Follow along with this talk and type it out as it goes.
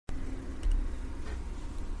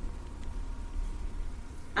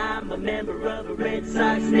I'm a member of a Red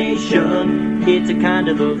Sox nation. It's a kind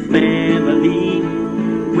of a family.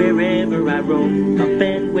 Wherever I roam, a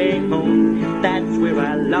Fenway home, that's where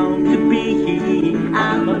I long to be.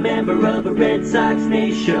 I'm a member of a Red Sox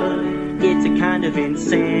nation. It's a kind of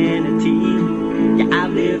insanity. Yeah, I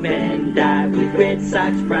live and die with Red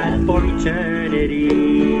Sox pride for eternity.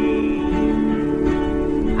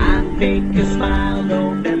 I fake a smile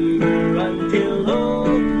November until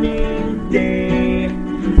opening day.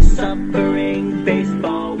 Suffering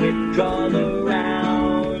baseball withdrawal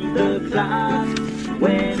around the clock.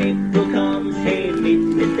 When April comes, hey, meet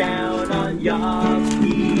me down on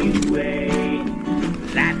Yankee Way.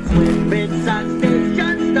 That's when Red Sox Nation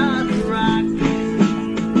starts to rock.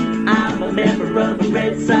 I'm a member of a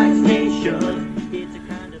Red Sox Nation. It's a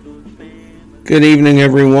kind of a family. Good evening,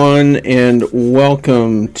 everyone, and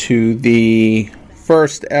welcome to the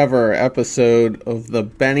first ever episode of the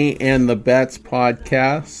Benny and the Bets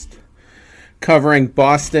podcast, covering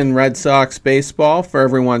Boston Red Sox baseball. For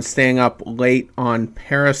everyone staying up late on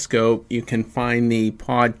Periscope, you can find the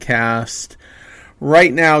podcast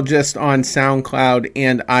right now just on SoundCloud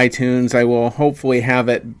and iTunes. I will hopefully have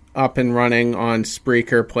it up and running on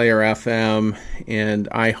Spreaker, Player FM, and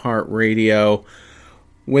iHeartRadio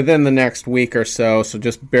within the next week or so, so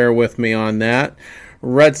just bear with me on that.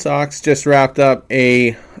 Red Sox just wrapped up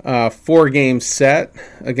a 4-game set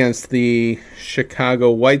against the Chicago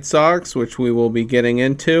White Sox, which we will be getting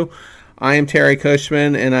into. I am Terry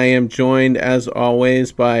Cushman, and I am joined, as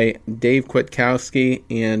always, by Dave Kwiatkowski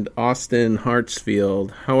and Austin Hartsfield.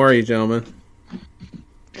 How are you, gentlemen?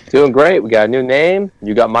 Doing great. We got a new name.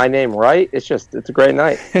 You got my name right. It's a great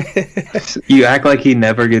night. You act like he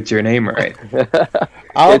never gets your name right.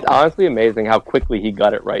 It's honestly amazing how quickly he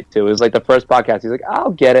got it right, too. It was like the first podcast. He's like,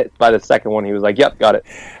 I'll get it. By the second one, he was like, yep, got it.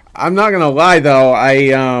 I'm not going to lie, though.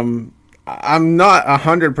 I'm not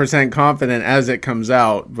 100% confident as it comes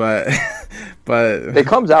out, but it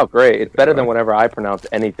comes out great. It's better than whenever I pronounce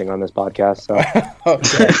anything on this podcast. So.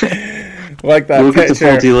 Okay. Like that we'll picture. Get to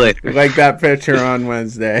faulty later. Like that picture on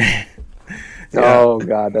Wednesday. Yeah. Oh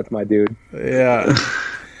God, that's my dude. Yeah.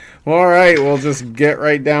 Well, all right, we'll just get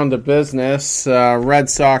right down to business. Red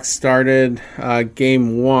Sox started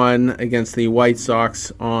Game 1 against the White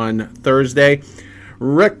Sox on Thursday.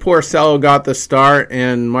 Rick Porcello got the start,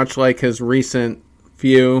 and much like his recent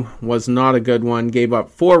few, was not a good one. Gave up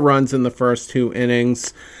 4 runs in the first 2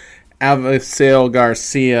 innings. Eovaldi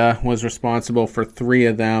Garcia was responsible for 3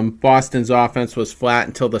 of them. Boston's offense was flat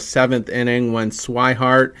until the 7th inning when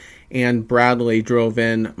Swihart and Bradley drove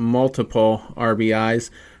in multiple RBIs.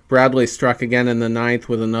 Bradley struck again in the 9th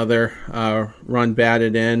with another run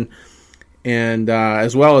batted in. And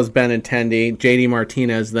as well as Benintendi, J.D.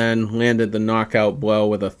 Martinez then landed the knockout blow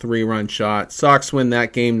with a 3-run shot. Sox win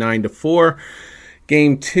that game 9-4.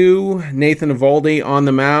 Game 2, Nathan Eovaldi on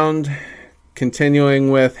the mound, continuing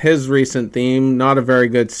with his recent theme, not a very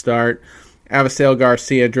good start. Eovaldi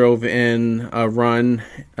Garcia drove in a run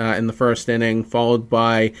in the first inning, followed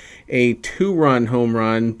by a 2-run home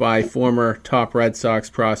run by former top Red Sox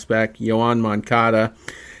prospect Yoan Moncada.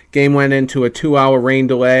 Game went into a 2-hour rain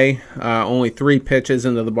delay, only 3 pitches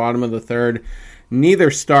into the bottom of the third.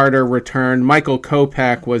 Neither starter returned. Michael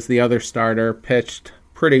Kopech was the other starter, pitched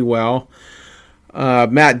pretty well.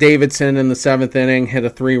 Matt Davidson in the 7th inning hit a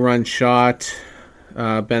 3-run shot.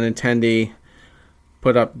 Benintendi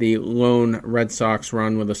put up the lone Red Sox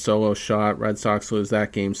run with a solo shot. Red Sox lose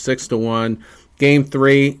that game 6-1. Game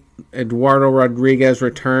 3, Eduardo Rodriguez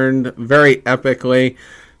returned very epically.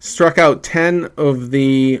 Struck out 10 of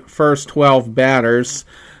the first 12 batters.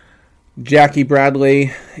 Jackie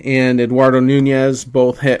Bradley and Eduardo Nunez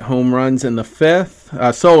both hit home runs in the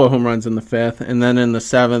 5th, solo home runs in the 5th, and then in the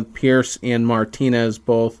 7th, Pierce and Martinez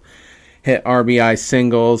both hit RBI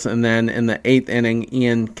singles, and then in the 8th inning,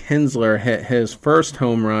 Ian Kinsler hit his first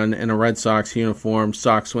home run in a Red Sox uniform.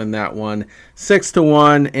 Sox win that one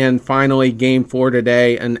 6-1, and finally, Game 4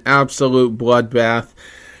 today, an absolute bloodbath.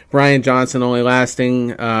 Brian Johnson only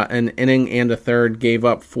lasting an inning and a third, gave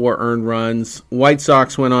up 4 earned runs. White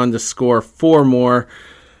Sox went on to score 4 more.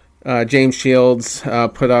 James Shields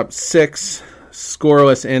put up 6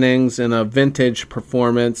 scoreless innings in a vintage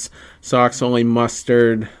performance. Sox only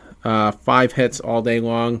mustered 5 hits all day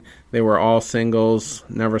long. They were all singles,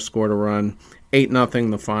 never scored a run.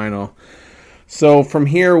 8-0 the final. So from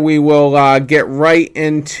here, we will get right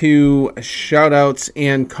into shout-outs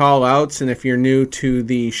and call-outs. And if you're new to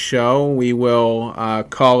the show, we will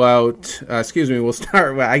call out... we'll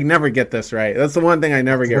start... I never get this right. That's the one thing I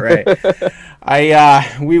never get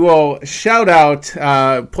right. We will shout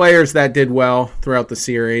out players that did well throughout the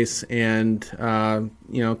series and,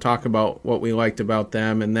 talk about what we liked about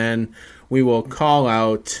them. And then we will call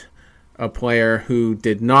out a player who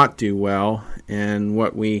did not do well and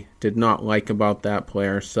what we did not like about that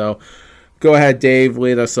player. So go ahead, Dave,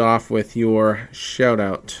 lead us off with your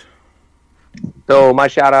shout-out. So my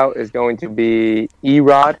shout-out is going to be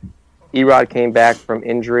Erod. Erod came back from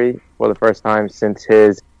injury for the first time since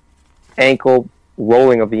his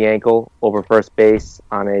rolling of the ankle over first base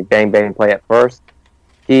on a bang-bang play at first.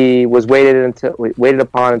 He was waited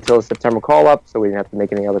upon until the September call-up, so we didn't have to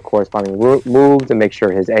make any other corresponding moves to make sure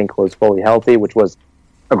his ankle is fully healthy, which was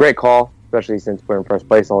a great call, especially since we're in first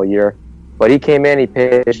place all year. But he came in, he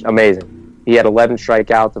pitched amazing. He had 11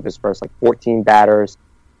 strikeouts of his first 14 batters.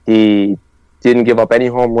 He didn't give up any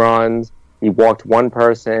home runs. He walked one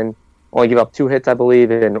person, only gave up 2 hits, I believe,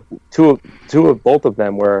 and both of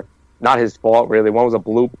them were not his fault, really. One was a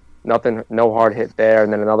bloop, no hard hit there,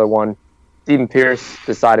 and then another one. Steven Pierce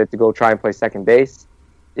decided to go try and play second base,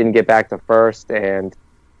 didn't get back to first, and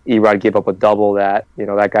Erod gave up a double that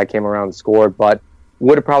guy came around and scored, but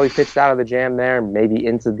would have probably pitched out of the jam there, maybe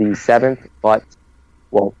into the 7th,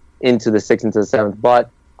 into the 6th, into the 7th, but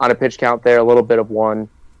on a pitch count there, a little bit of one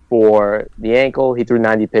for the ankle. He threw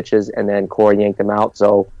 90 pitches, and then Corey yanked him out,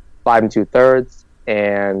 so 5 2/3,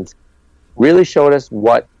 and really showed us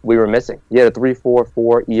what we were missing. He had a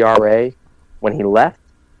 3.44 ERA when he left,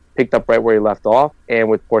 picked up right where he left off, and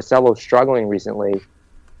with Porcello struggling recently,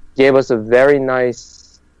 gave us a very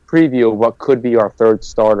nice preview of what could be our third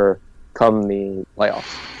starter come the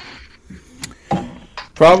playoffs.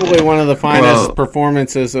 Probably one of the finest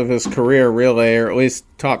performances of his career, really, or at least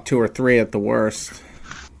top 2 or 3 at the worst.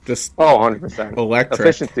 Just 100%. Electric.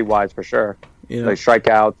 Efficiency-wise, for sure. Yeah. Like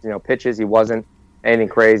strikeouts, pitches, he wasn't anything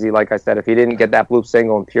crazy. Like I said, if he didn't get that bloop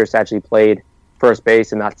single and Pierce actually played first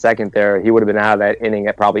base and not second there, he would have been out of that inning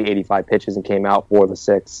at probably 85 pitches and came out for the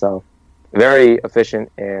 6th. So very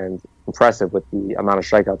efficient and impressive with the amount of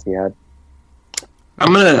strikeouts he had.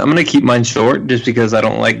 I'm gonna keep mine short just because I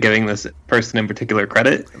don't like giving this person in particular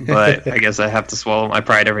credit, but I guess I have to swallow my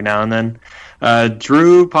pride every now and then.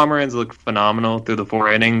 Drew Pomeranz looked phenomenal through the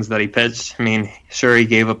 4 innings that he pitched. I mean, sure, he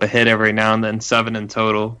gave up a hit every now and then, 7 in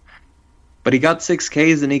total, but he got 6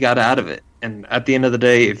 Ks and he got out of it. And at the end of the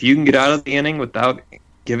day, if you can get out of the inning without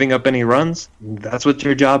giving up any runs, that's what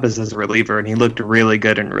your job is as a reliever, and he looked really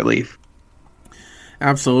good in relief.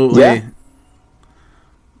 Absolutely. Yeah.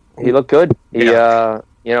 He looked good.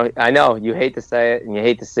 I know you hate to say it and you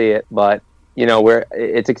hate to see it, but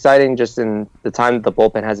it's exciting just in the time that the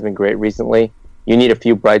bullpen hasn't been great recently. You need a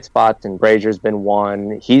few bright spots, and Brazier's been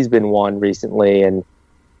one. He's been one recently, and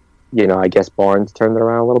I guess Barnes turned it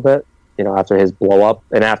around a little bit. After his blow up,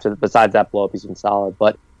 and besides that blow up, he's been solid.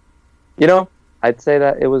 But I'd say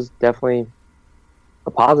that it was definitely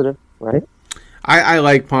a positive, right? I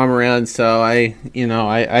like Pomeranz, so I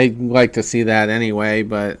like to see that anyway.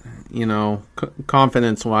 But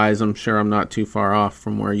confidence wise, I'm sure I'm not too far off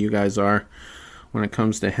from where you guys are when it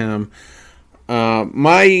comes to him.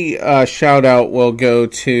 My shout out will go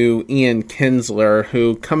to Ian Kinsler,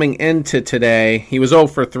 who coming into today, he was 0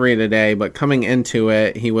 for 3 today, but coming into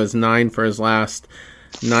it, he was 9 for his last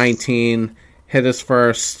 19, hit his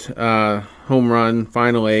first home run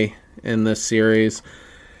finally in this series,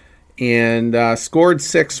 and scored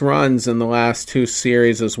 6 runs in the last 2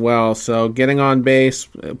 series as well. So getting on base,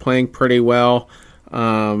 playing pretty well.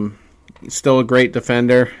 Still a great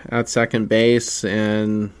defender at second base,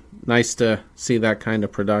 and nice to see that kind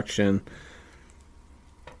of production.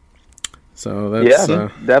 So that's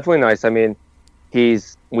definitely nice. I mean,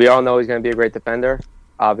 we all know he's going to be a great defender,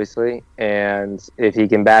 obviously, and if he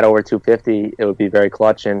can bat over 250, it would be very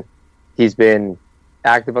clutch. And he's been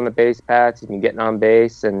active on the base paths. He's been getting on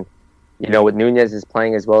base, and with Nunez is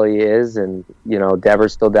playing as well as he is, and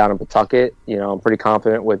Devers still down in Pawtucket. I'm pretty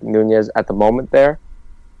confident with Nunez at the moment there.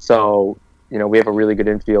 So we have a really good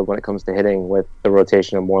infield when it comes to hitting with the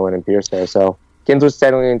rotation of Moreland and Pierce there. So Kinsler's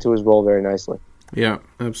settling into his role very nicely. Yeah,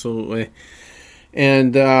 absolutely.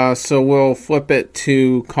 And so we'll flip it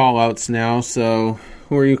to call-outs now. So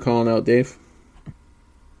who are you calling out, Dave? I'm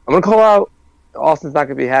going to call out, Austin's not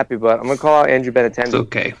going to be happy, but I'm going to call out Andrew Benintendi. It's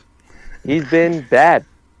okay. He's been bad.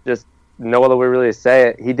 Just no other way really to say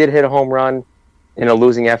it. He did hit a home run in a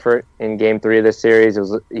losing effort in Game 3 of this series.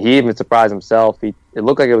 He even surprised himself. It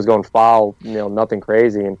looked like it was going foul, nothing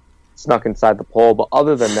crazy, and snuck inside the pole. But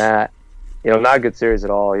other than that, Not a good series at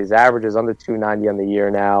all. His average is under 290 on the year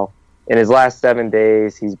now. In his last 7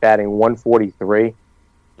 days, he's batting 143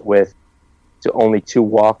 with only 2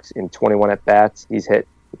 walks in 21 at-bats. He's hit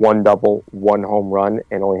 1 double, 1 home run,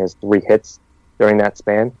 and only has 3 hits during that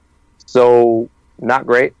span. So, not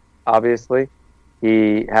great, obviously.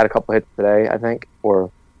 He had a couple hits today, I think,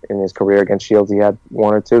 or in his career against Shields, he had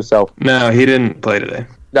 1 or 2. So no, he didn't play today.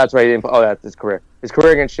 That's right. He didn't. Oh, that's his career. His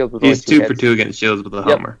career against Shields was He's only 2 for 2 against Shields with a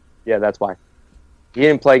homer. Yeah, that's why. He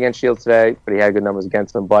didn't play against Shields today, but he had good numbers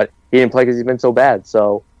against him. But he didn't play because he's been so bad.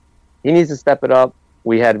 So he needs to step it up.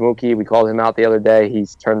 We had Mookie. We called him out the other day.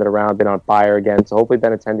 He's turned it around, been on fire again. So hopefully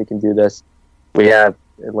Benintendi can do this. We have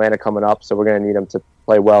Atlanta coming up, so we're going to need him to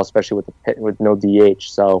play well, especially with no DH.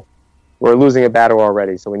 So we're losing a batter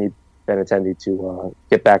already, so we need Benintendi to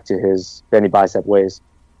get back to his Benny Bicep ways.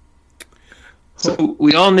 So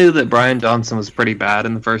we all knew that Brian Johnson was pretty bad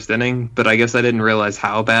in the first inning, but I guess I didn't realize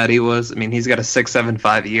how bad he was. I mean, he's got a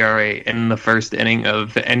 6.75 ERA in the first inning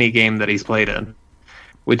of any game that he's played in,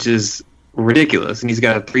 which is ridiculous. And he's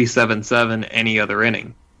got a 3.77 any other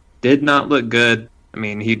inning. Did not look good. I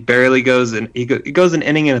mean, he barely goes in. He goes an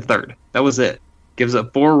inning and a third. That was it. Gives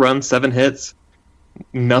up 4 runs, 7 hits.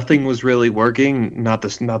 Nothing was really working. Not the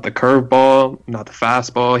curveball, not the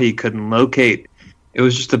fastball. He couldn't locate. It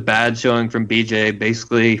was just a bad showing from BJ.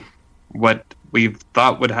 Basically, what we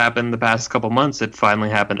thought would happen the past couple months, it finally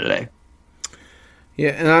happened today.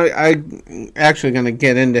 Yeah, and I'm actually going to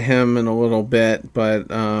get into him in a little bit, but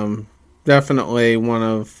definitely one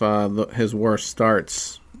of his worst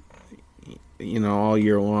starts, all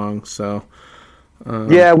year long. So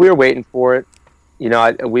yeah, we were waiting for it.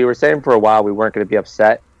 We were saying for a while we weren't going to be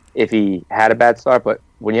upset if he had a bad start, but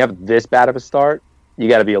when you have this bad of a start, you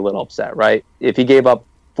got to be a little upset, right? If he gave up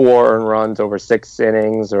 4 earned runs over 6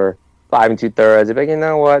 innings or 5 2/3, you'd be like, you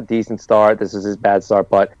know what, decent start. This is his bad start,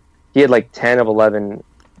 but he had like 10 of 11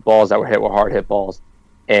 balls that were hard hit balls,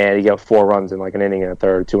 and he got 4 runs in like an inning and a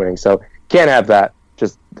third, 2 innings. So can't have that.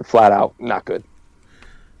 Just flat out not good.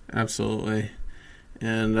 Absolutely.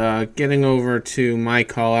 And getting over to my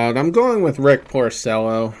call out, I'm going with Rick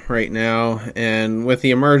Porcello right now. And with the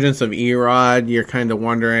emergence of Erod, you're kind of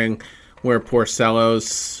wondering where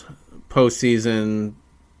Porcello's postseason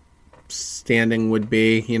standing would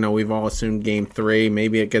be. We've all assumed Game 3.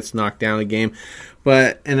 Maybe it gets knocked down a game.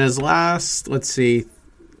 But in his last, 3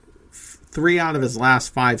 out of his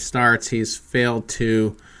last 5 starts, he's failed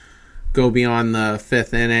to go beyond the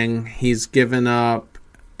 5th inning. He's given up,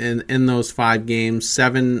 in those 5 games,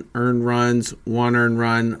 7 earned runs, 1 earned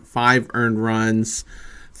run, 5 earned runs,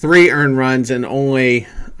 3 earned runs, and only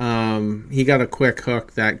he got a quick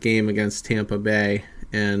hook that game against Tampa Bay,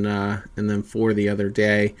 and then 4 the other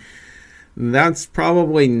day. That's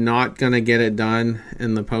probably not going to get it done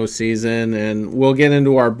in the postseason, and we'll get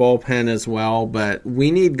into our bullpen as well, but we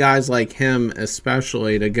need guys like him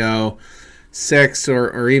especially to go 6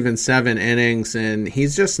 or even 7 innings, and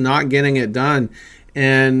he's just not getting it done.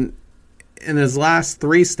 And in his last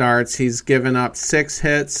 3 starts, he's given up 6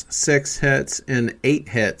 hits, 6 hits, and 8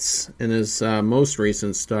 hits in his most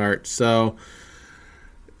recent start. So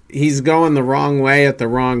he's going the wrong way at the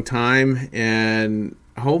wrong time, and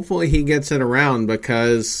hopefully he gets it around,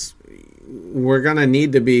 because we're going to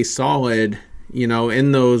need to be solid,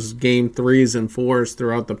 in those Game 3s and 4s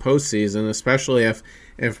throughout the postseason, especially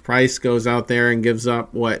if Price goes out there and gives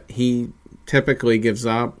up what he typically gives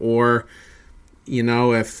up, or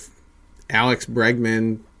if Alex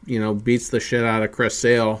Bregman, beats the shit out of Chris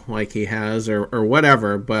Sale like he has, or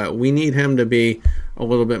whatever. But we need him to be a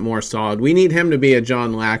little bit more solid. We need him to be a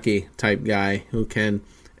John Lackey type guy who can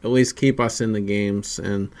at least keep us in the games.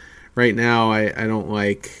 And right now, I don't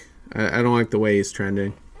like the way he's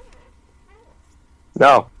trending.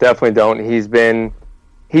 No, definitely don't. He's been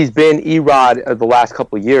Erod the last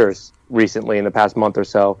couple of years recently, in the past month or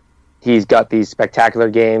so. He's got these spectacular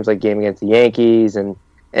games, like game against the Yankees and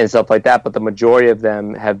stuff like that, but the majority of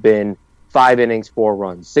them have been 5 innings, 4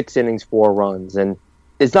 runs, 6 innings, 4 runs, and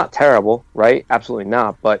it's not terrible, right? Absolutely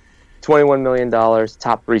not, but $21 million,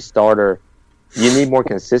 top 3 starter, you need more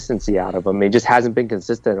consistency out of him. He just hasn't been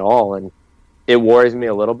consistent at all, and it worries me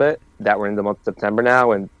a little bit that we're in the month of September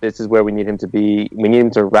now, and this is where we need him to be. We need him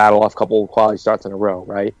to rattle off a couple of quality starts in a row,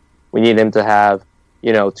 right? We need him to have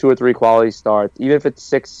 2 or 3 quality starts, even if it's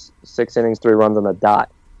 6 innings, 3 runs on the dot.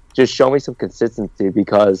 Just show me some consistency,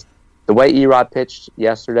 because the way Erod pitched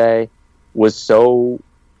yesterday was so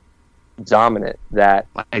dominant that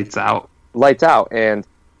lights out, and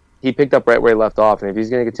he picked up right where he left off. And if he's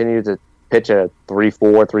going to continue to pitch a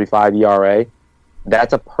 3.4, 3.5 ERA,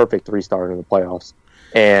 that's a perfect 3-starter in the playoffs.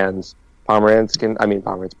 And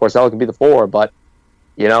Porcello can be the 4, but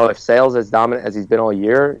if Sale's as dominant as he's been all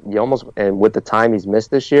year, and with the time he's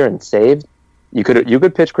missed this year and saved, you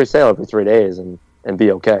could pitch Chris Sale every 3 days and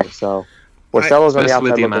be okay. So Porcello's on the outside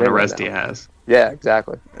with the looking amount in of right rest now. he has. Yeah,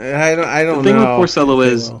 exactly. I don't The thing know. with Porcello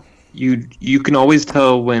is you can always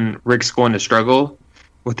tell when Rick's going to struggle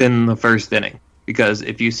within the first inning, because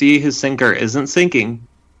if you see his sinker isn't sinking,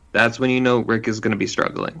 that's when you know Rick is going to be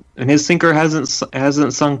struggling. And his sinker hasn't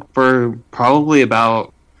sunk for probably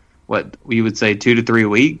about what we would say 2 to 3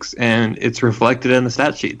 weeks, and it's reflected in the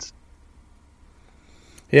stat sheets.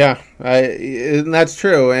 Yeah, and that's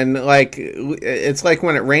true. And it's like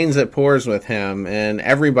when it rains, it pours with him, and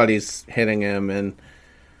everybody's hitting him. And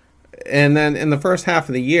then in the first half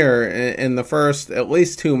of the year, in the first at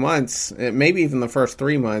least 2 months, maybe even the first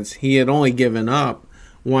 3 months, he had only given up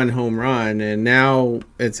 1 home run, and now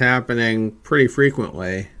it's happening pretty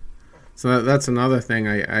frequently. So that's another thing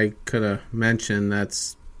I could have mentioned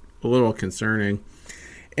that's a little concerning.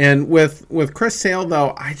 And with Chris Sale,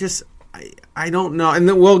 though, I don't know, and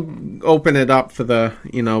then we'll open it up for the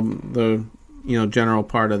general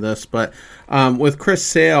part of this. But with Chris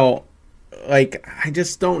Sale, I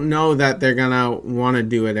just don't know that they're gonna want to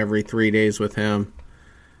do it every 3 days with him.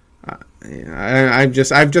 I've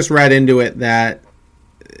just read into it that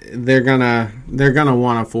they're gonna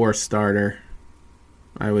want a 4th starter,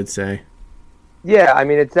 I would say. Yeah, I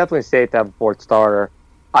mean, it's definitely safe to have a 4th starter.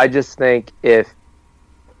 I just think if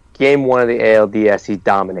Game 1 of the ALDS, he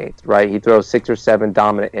dominates, right? He throws 6 or 7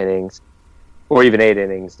 dominant innings, or even 8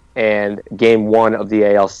 innings. And Game 1 of the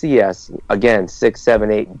ALCS, again, 6,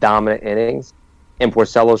 7, 8 dominant innings, and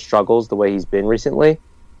Porcello struggles the way he's been recently.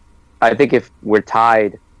 I think if we're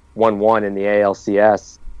tied 1-1 in the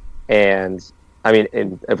ALCS, and I mean,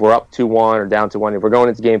 if we're up 2-1 or down 2-1, if we're going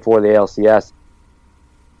into Game 4 of the ALCS,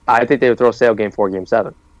 I think they would throw Sale Game 4, Game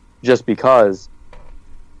 7, just because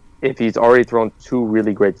if he's already thrown 2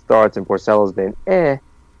 really great starts and Porcello's been and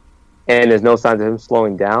there's no signs of him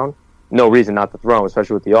slowing down, no reason not to throw him,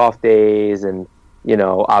 especially with the off days, and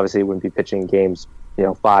obviously he wouldn't be pitching games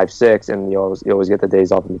 5, 6, and you always get the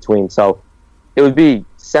days off in between, so it would be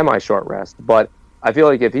semi-short rest. But I feel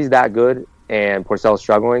like if he's that good and Porcello's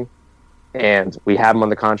struggling and we have him on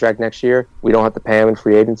the contract next year, we don't have to pay him in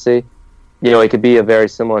free agency. It could be a very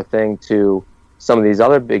similar thing to some of these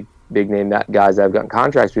other big name guys that have gotten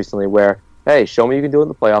contracts recently where, hey, show me you can do it in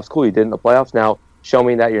the playoffs. Cool, you did it in the playoffs. Now show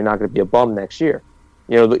me that you're not going to be a bum next year.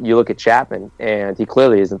 You look at Chapman, and he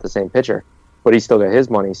clearly isn't the same pitcher, but he's still got his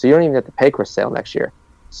money. So you don't even have to pay Chris Sale next year.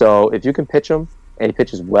 So if you can pitch him and he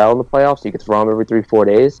pitches well in the playoffs, you can throw him every 3-4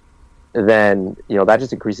 days, then that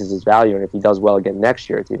just increases his value. And if he does well again next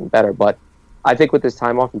year, it's even better. But I think with this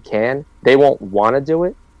time off, he can. They won't want to do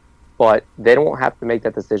it, but they don't have to make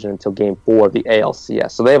that decision until Game 4 of the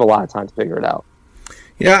ALCS. So they have a lot of time to figure it out.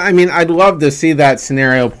 Yeah, I mean, I'd love to see that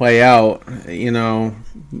scenario play out. I'm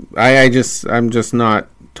just not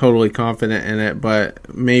totally confident in it,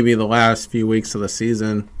 but maybe the last few weeks of the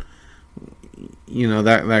season,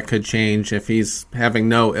 that could change. If he's having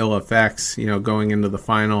no ill effects, going into the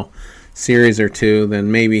final series or 2,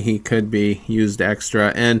 then maybe he could be used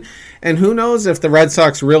extra. And who knows if the Red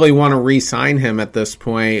Sox really want to re-sign him at this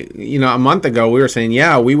point. A month ago we were saying,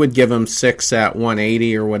 yeah, we would give him 6 at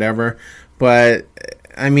 180 or whatever. But,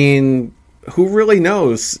 I mean, who really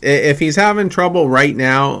knows? If he's having trouble right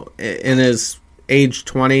now in his age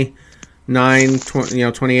 28,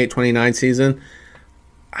 29 season,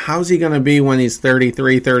 how's he going to be when he's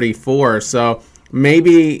 33, 34? So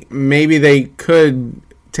maybe they could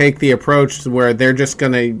take the approach where they're just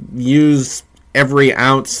going to use every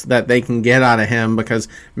ounce that they can get out of him, because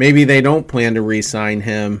maybe they don't plan to re-sign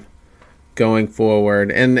him going forward.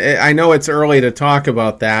 And I know it's early to talk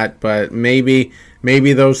about that, but maybe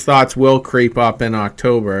those thoughts will creep up in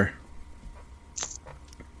October.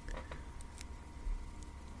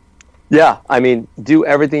 Yeah, I mean, do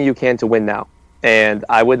everything you can to win now. And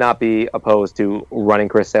I would not be opposed to running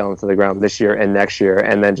Chris Sale into the ground this year and next year,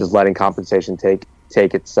 and then just letting compensation take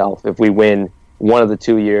itself if we win one of the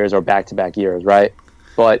 2 years or back-to-back years, right?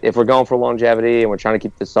 But if we're going for longevity and we're trying to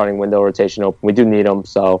keep the starting window rotation open, we do need him,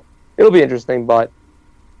 so it'll be interesting. But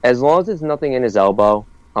as long as it's nothing in his elbow,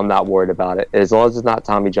 I'm not worried about it. As long as it's not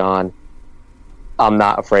Tommy John, I'm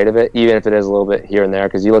not afraid of it, even if it is a little bit here and there,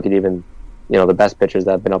 because you look at even the best pitchers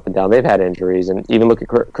that have been up and down, they've had injuries. And even look at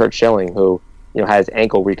Kurt Schilling, who had his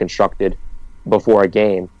ankle reconstructed before a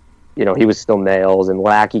game. He was still nails, and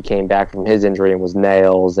Lackey came back from his injury and was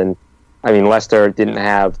nails. And I mean, Lester didn't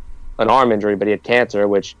have an arm injury, but he had cancer,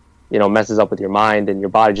 which messes up with your mind and your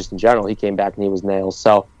body just in general. He came back and he was nails.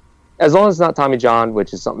 So as long as it's not Tommy John,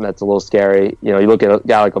 which is something that's a little scary, you look at a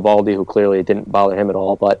guy like Eovaldi, who clearly it didn't bother him at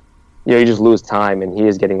all. But you just lose time, and he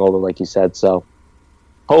is getting older, like you said. So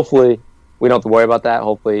hopefully we don't have to worry about that.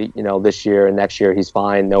 Hopefully, this year and next year he's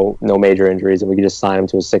fine, no major injuries, and we can just sign him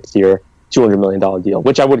to a 6-year, $200 million deal,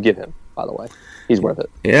 which I would give him, by the way. He's worth it.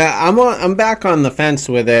 Yeah, I'm back on the fence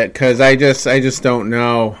with it because I just don't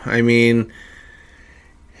know. I mean,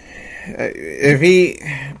 if he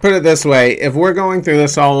put it this way, if we're going through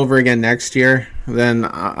this all over again next year, then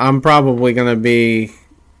I'm probably going to be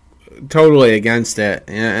totally against it,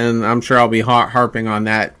 and I'm sure I'll be harping on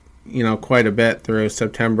that, quite a bit through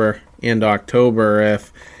September and October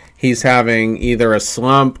if he's having either a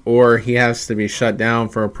slump or he has to be shut down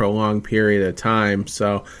for a prolonged period of time.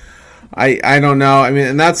 So I don't know. I mean,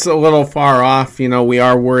 and that's a little far off. We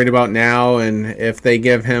are worried about now, and if they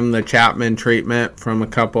give him the Chapman treatment from a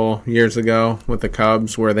couple years ago with the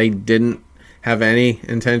Cubs where they didn't have any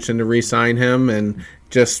intention to re-sign him and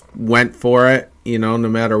just went for it, no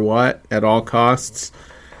matter what, at all costs,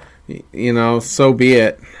 so be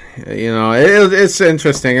it. It's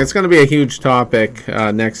interesting. It's going to be a huge topic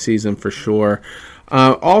next season for sure.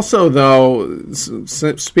 Also, though,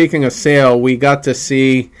 speaking of Sale, we got to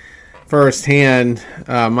see firsthand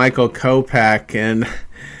Michael Kopech, and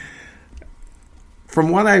from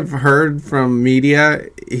what I've heard from media,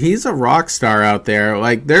 he's a rock star out there.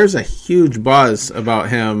 Like, there's a huge buzz about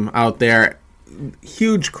him out there.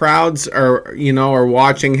 Huge crowds are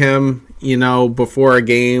watching him, before a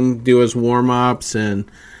game, do his warm-ups,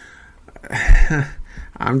 and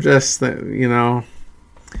I'm just, I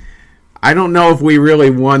don't know if we really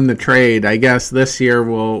won the trade. I guess this year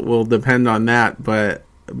will depend on that, but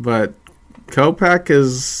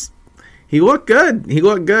Kopech he looked good. He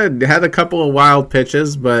looked good. Had a couple of wild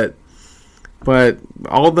pitches, but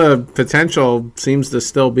all the potential seems to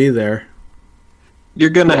still be there. You're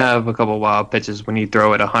going to have a couple wild pitches when you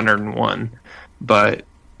throw it 101. But,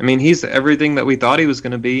 I mean, he's everything that we thought he was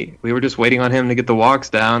going to be. We were just waiting on him to get the walks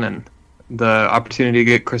down, and the opportunity to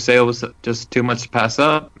get Porcello was just too much to pass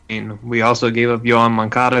up. I mean, we also gave up Yohan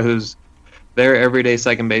Moncada, who's their everyday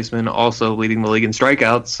second baseman, also leading the league in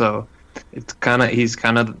strikeouts. So he's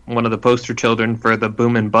kind of one of the poster children for the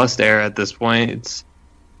boom and bust era at this point.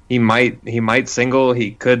 He might single,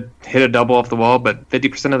 he could hit a double off the wall, but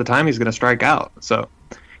 50% of the time he's going to strike out. So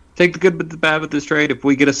take the good with the bad with this trade. If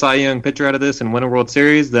we get a Cy Young pitcher out of this and win a World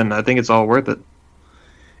Series, then I think it's all worth it.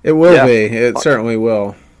 It will be. It certainly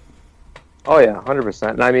will. Oh, yeah, 100%.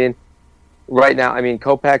 And I mean, right now,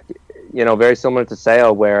 Kopech, very similar to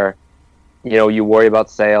Sale, where, you worry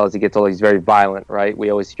about Sale as he gets older. He's very violent, right? We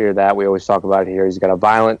always hear that. We always talk about it here. He's got a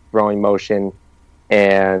violent throwing motion,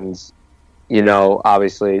 and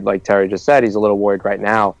obviously, like Terry just said, he's a little worried right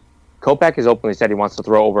now. Kopech has openly said he wants to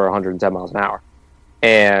throw over 110 miles an hour,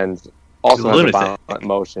 and also has a violent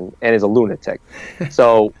motion, and is a lunatic.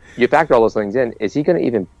 So you factor all those things in. Is he going to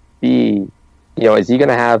even be, is he going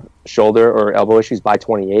to have shoulder or elbow issues by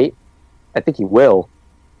 28? I think he will.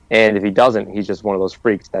 And if he doesn't, he's just one of those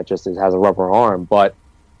freaks that just has a rubber arm. But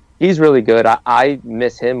he's really good. I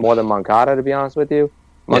miss him more than Moncada, to be honest with you.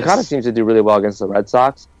 Moncada seems to do really well against the Red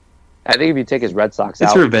Sox. I think if you take his Red Sox out...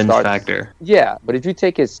 It's a revenge factor. Yeah, but if you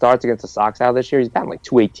take his starts against the Sox out this year, he's batting like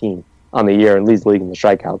 218 on the year and leads the league in the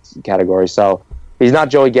strikeouts category. So he's not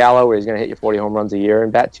Joey Gallo, where he's going to hit you 40 home runs a year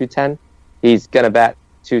and bat 210. He's going to bat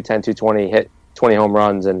 210, 220, hit 20 home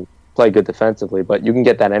runs, and play good defensively. But you can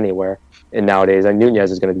get that anywhere in nowadays. And Nunez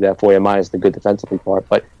is going to do that for you, minus the good defensively part.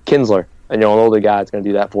 But Kinsler, an older guy, is going to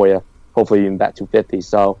do that for you. Hopefully you can bat 250.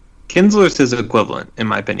 So Kinsler's his equivalent, in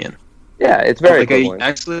my opinion. Yeah, it's very equivalent.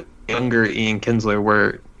 Actually, younger Ian Kinsler,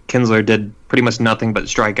 where Kinsler did pretty much nothing but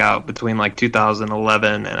strike out between like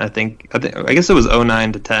 2011 and I guess it was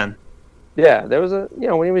 09 to 10. Yeah, there was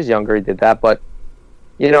when he was younger he did that, but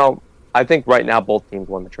I think right now both teams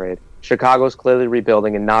won the trade. Chicago's clearly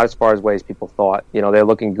rebuilding and not as far away as people thought. They're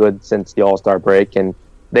looking good since the All-Star break, and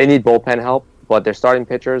they need bullpen help, but their starting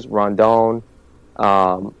pitchers, Rondon,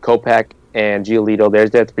 Kopech, and Giolito,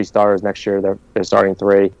 there's their three starters next year. They're starting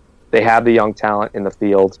three. They have the young talent in the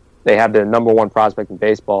field. They have their number one prospect in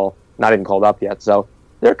baseball, not even called up yet. So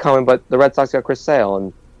they're coming, but the Red Sox got Chris Sale,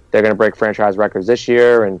 and they're going to break franchise records this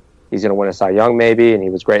year, and he's going to win a Cy Young maybe, and he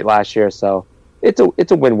was great last year. So it's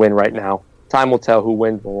a win-win right now. Time will tell who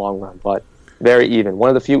wins in the long run, but very even. One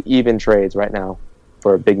of the few even trades right now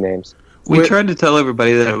for big names. We tried to tell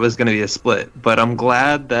everybody that it was going to be a split, but I'm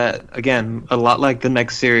glad that, again, a lot like the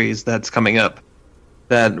next series that's coming up,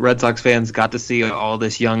 that Red Sox fans got to see all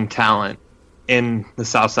this young talent in the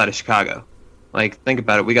south side of Chicago. Like, think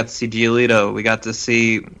about it. We got to see Giolito. We got to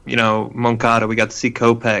see, Moncada. We got to see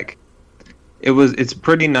Kopech. It's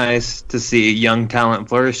pretty nice to see young talent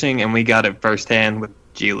flourishing, and we got it firsthand with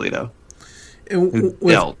Giolito. With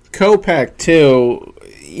dealt. Kopech too,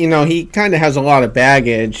 he kind of has a lot of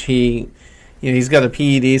baggage. He's got a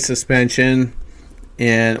PED suspension,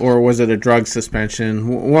 or was it a drug suspension?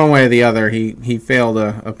 One way or the other, he failed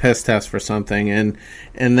a piss test for something, and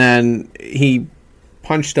then he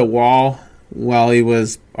punched a wall while he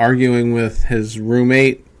was arguing with his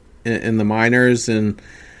roommate in the minors and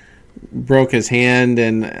broke his hand.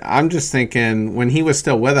 And I'm just thinking, when he was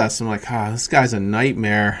still with us, I'm like, this guy's a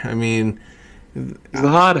nightmare. I mean, He's a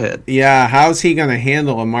hothead. yeah, how's he going to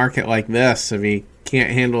handle a market like this if he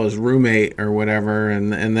can't handle his roommate or whatever?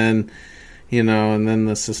 And then, and then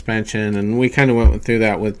the suspension. And we kind of went through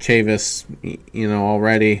that with Chavis,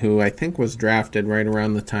 already, who I think was drafted right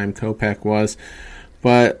around the time Kopech was.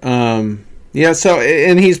 But, so,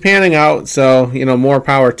 and he's panning out, so, more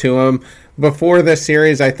power to him. Before this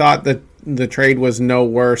series, I thought that the trade was no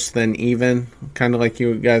worse than even, kind of like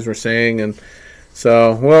you guys were saying, and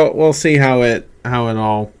so we'll see how it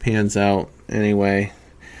all pans out. Anyway,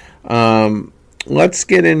 let's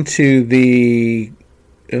get into the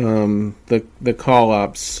call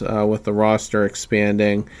ups with the roster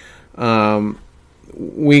expanding.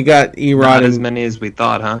 We got Erod. Not as many as we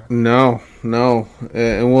thought, huh? No,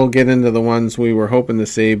 and we'll get into the ones we were hoping to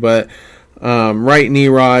see, but. Wright and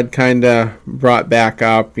Erod kind of brought back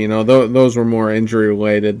up. Those were more injury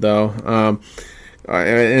related though.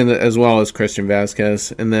 And as well as Christian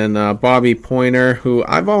Vasquez, and then Bobby Pointer, who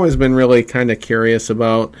I've always been really kind of curious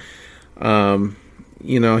about.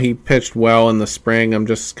 He pitched well in the spring. I'm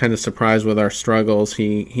just kind of surprised with our struggles.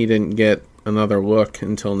 He didn't get another look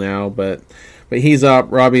until now, but he's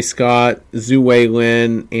up. Robbie Scott, Zhu Wei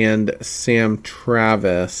Lin, and Sam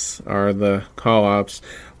Travis are the call-ups.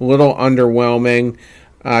 A little underwhelming.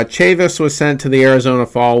 Chavis was sent to the Arizona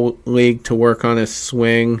Fall League to work on his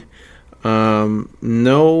swing.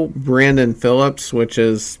 No Brandon Phillips, which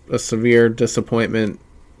is a severe disappointment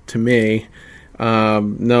to me.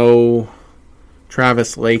 No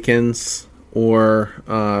Travis Lakins or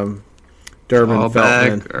Durbin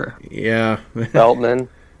Feltman. Yeah. Feltman.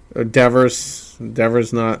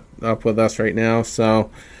 Devers not up with us right now, so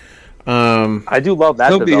I do love that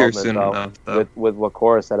he'll be here development soon though, enough, with what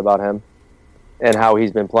Cora said about him and how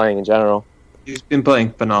he's been playing in general. He's been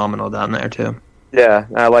playing phenomenal down there too. Yeah,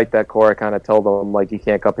 I like that Cora kind of told him, like, you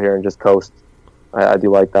can't come up here and just coast. I do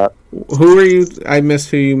like that. Who are you? I missed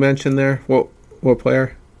who you mentioned there. What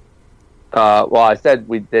player? Well, I said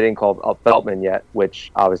they didn't call up Feltman yet,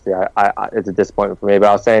 which obviously I it's a disappointment for me. But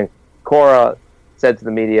I was saying Cora said to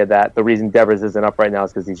the media that the reason Devers isn't up right now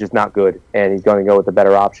is because he's just not good, and he's going to go with the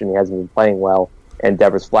better option. He hasn't been playing well, and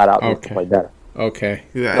Devers flat out needs to play better. Okay.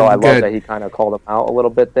 Yeah, so I love that he kind of called him out a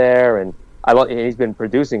little bit there, and he's been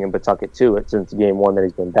producing in Pawtucket too since game one that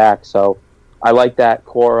he's been back. So I like that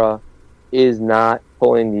Cora is not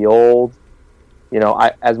pulling the old.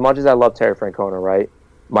 As much as I love Terry Francona, right?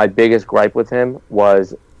 My biggest gripe with him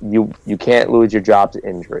was you can't lose your job to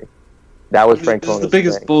injury. That was Francona's This is the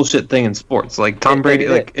biggest thing. bullshit thing in sports. Like Tom Brady,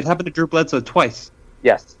 it happened to Drew Bledsoe twice.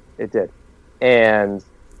 Yes, it did. And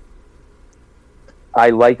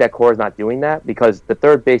I like that Cora's not doing that because the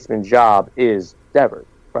third baseman job is Devers,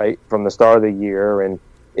 right? From the start of the year, and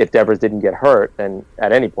if Devers didn't get hurt, then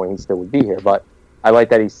at any point he still would be here. But I like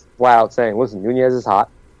that he's flat out saying, listen, Nunez is hot,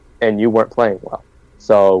 and you weren't playing well.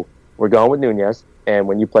 So we're going with Nunez, and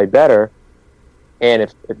when you play better, and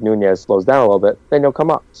if Nunez slows down a little bit, then he'll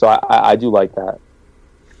come up. So I do like that.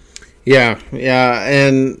 Yeah,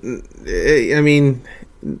 and I mean,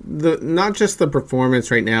 not just the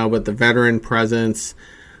performance right now, but the veteran presence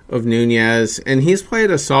of Nunez, and he's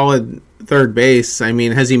played a solid third base. I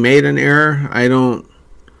mean, has he made an error? I don't.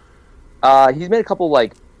 He's made a couple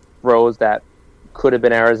throws that could have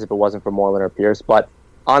been errors if it wasn't for Moreland or Pierce, but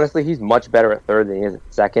honestly, he's much better at third than he is at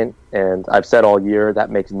second, and I've said all year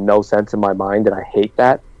that makes no sense in my mind, and I hate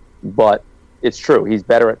that, but it's true. He's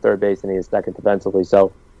better at third base than he is second defensively,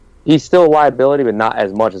 so he's still a liability, but not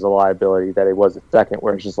as much as a liability that he was at second,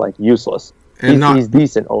 where it's just useless. And he's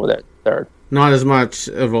decent over there at third. Not as much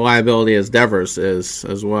of a liability as Devers is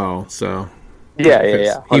as well, so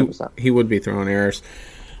yeah, 100%. He would be throwing errors.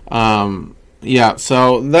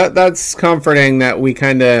 So that's comforting that we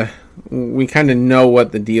kind of know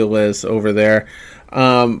what the deal is over there.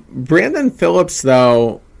 Brandon Phillips,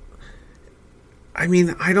 though, I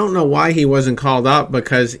mean, I don't know why he wasn't called up,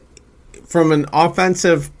 because from an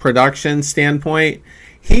offensive production standpoint,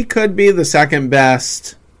 he could be the second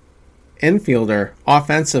best infielder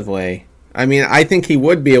offensively. I mean, I think he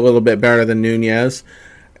would be a little bit better than Nunez,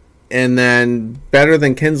 and then better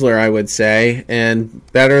than Kinsler, I would say, and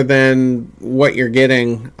better than what you're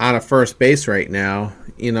getting out of first base right now.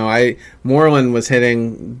 Moreland was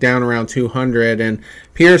hitting down around 200, and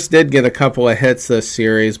Pierce did get a couple of hits this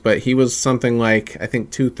series, but he was something like, I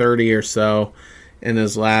think, 230 or so in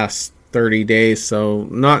his last 30 days, so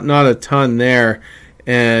not a ton there.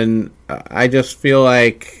 And I just feel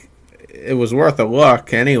like it was worth a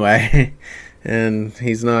look anyway. And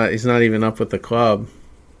he's not even up with the club.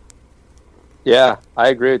 Yeah, I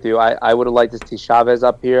agree with you. I would have liked to see Chavez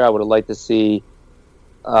up here. I would have liked to see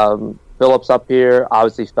Phillips up here.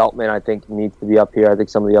 Obviously, Feltman, I think, needs to be up here. I think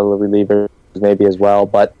some of the other relievers maybe as well.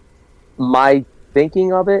 But my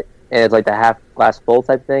thinking of it, and it's like the half glass full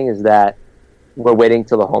type thing, is that we're waiting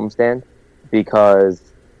till the homestand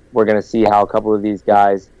because we're going to see how a couple of these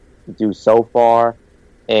guys do so far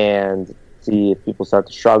and see if people start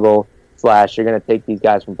to struggle. / you're going to take these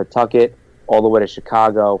guys from Pawtucket all the way to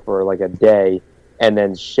Chicago for like a day and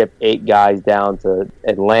then ship 8 guys down to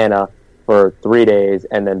Atlanta for 3 days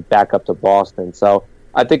and then back up to Boston. So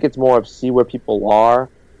I think it's more of see where people are,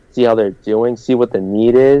 see how they're doing, see what the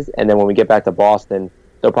need is, and then when we get back to Boston,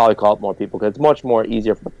 they'll probably call up more people because it's much more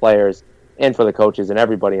easier for the players and for the coaches and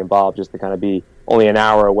everybody involved just to kind of be only an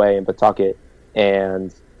hour away in Pawtucket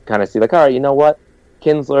and kind of see like, all right, you know what?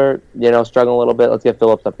 Kinsler, struggling a little bit. Let's get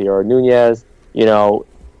Phillips up here. Or Nunez,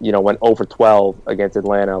 went 0 for 12 against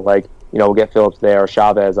Atlanta. Like, we'll get Phillips there, or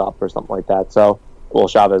Chavez up, or something like that. So, well,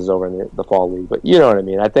 Chavez is over in the fall league, but you know what I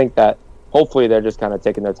mean. I think that hopefully they're just kind of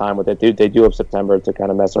taking their time with it. They do have September to kind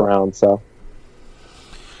of mess around. So,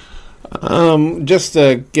 just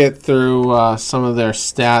to get through some of their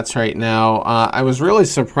stats right now, I was really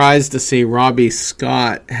surprised to see Robbie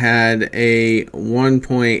Scott had a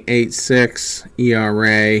 1.86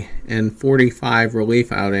 ERA and 45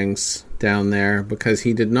 relief outings down there because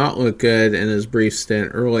he did not look good in his brief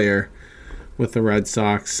stint earlier with the Red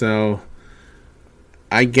Sox. So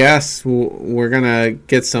I guess we're going to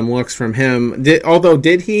get some looks from him.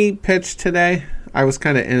 Did he pitch today? I was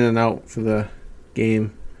kind of in and out for the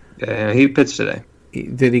game. Yeah, he pitched today.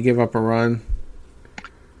 Did he give up a run?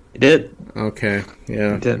 He did. Okay,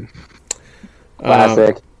 yeah. He did.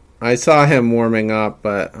 Classic. I saw him warming up,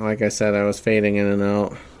 but like I said, I was fading in and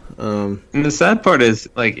out. And the sad part is,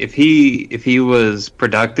 like, if he was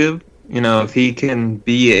productive, if he can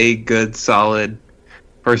be a good, solid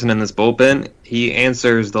person in this bullpen, he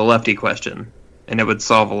answers the lefty question, and it would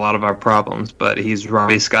solve a lot of our problems. But he's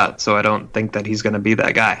Robbie Scott, so I don't think that he's going to be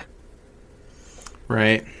that guy.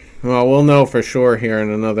 Right. Well, we'll know for sure here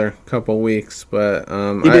in another couple weeks, but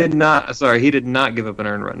he did not give up an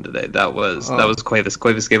earned run today. That was Cuevas.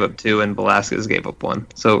 Cuevas gave up 2, and Velasquez gave up 1.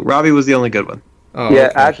 So Robbie was the only good one. Oh, yeah,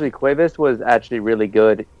 okay. Actually, Cuevas was actually really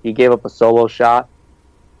good. He gave up a solo shot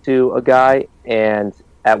to a guy, and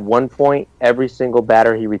at one point, every single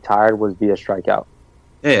batter he retired was via strikeout.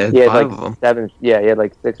 Yeah, he had 5 of them. 7. Yeah, he had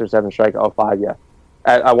like 6 or 7 strikeouts. Oh, 5. Yeah.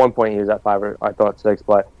 At one point, he was at 5, or I thought 6,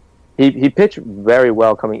 but. He pitched very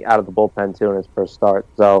well coming out of the bullpen, too, in his first start.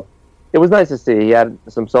 So it was nice to see. He had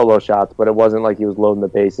some solo shots, but it wasn't like he was loading the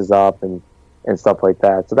bases up and stuff like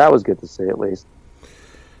that. So that was good to see, at least.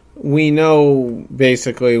 We know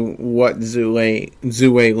basically what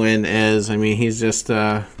Zue Lin is. I mean, he's just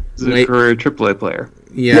a career AAA player.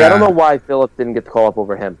 Yeah, I don't know why Phillips didn't get the call up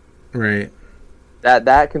over him. Right.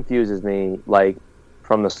 That confuses me, like,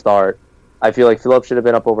 from the start. I feel like Phillips should have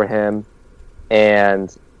been up over him,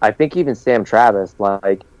 and I think even Sam Travis,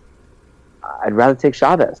 like, I'd rather take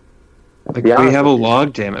Chavez. Like, we have a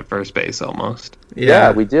logjam at first base almost.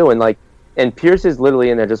 Yeah, we do. And Pierce is literally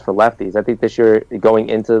in there just for lefties. I think this year, going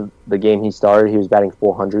into the game he started, he was batting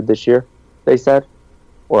 400 this year, they said.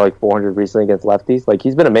 Or like 400 recently against lefties. Like,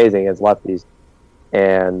 he's been amazing against lefties.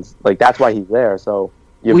 And, like, that's why he's there. So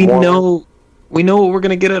we know what we're going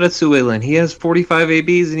to get out of Zue Lin. He has 45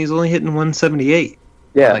 ABs and he's only hitting 178.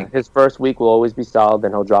 Yeah, his first week will always be solid,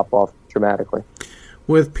 then he'll drop off dramatically.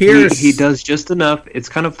 With Pierce, he does just enough. It's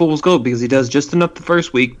kind of fool's gold because he does just enough the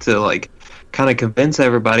first week to like kind of convince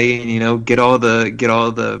everybody and get all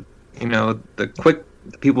the the quick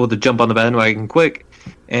people to jump on the bandwagon quick,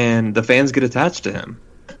 and the fans get attached to him.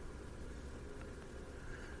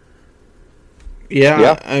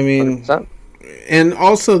 Yeah, I mean, 100%. And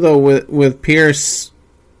also though with Pierce,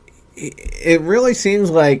 it really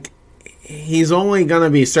seems like he's only going to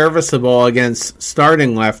be serviceable against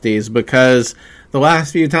starting lefties because the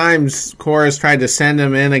last few times Coors tried to send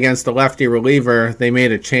him in against a lefty reliever, they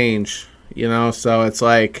made a change, so it's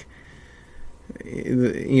like,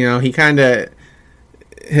 he kind of,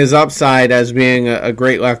 his upside as being a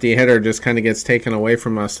great lefty hitter just kind of gets taken away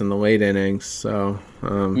from us in the late innings. So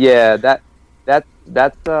yeah, that's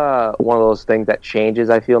one of those things that changes,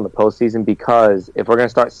 I feel, in the postseason, because if we're going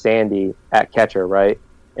to start Sandy at catcher, right,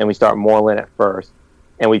 and we start Moreland at first,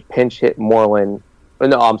 and we pinch hit Moreland.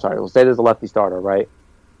 No, I'm sorry. We'll say there's a lefty starter, right?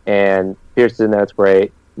 And Pierce is in there, that's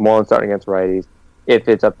great. Moreland starting against righties. If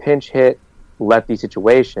it's a pinch hit lefty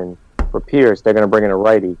situation for Pierce, they're going to bring in a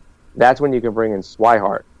righty. That's when you can bring in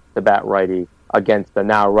Swihart to bat righty against the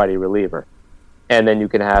now righty reliever. And then you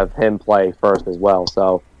can have him play first as well.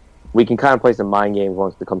 So we can kind of play some mind games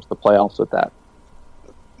once it comes to the playoffs with that.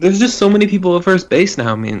 There's just so many people at first base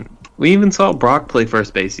now. I mean, we even saw Brock play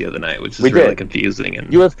first base the other night, which is really confusing.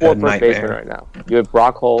 And you have 4 first basemen right now. You have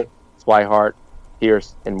Brock Holt, Swihart,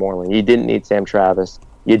 Pierce, and Moreland. You didn't need Sam Travis.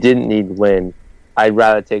 You didn't need Lynn. I'd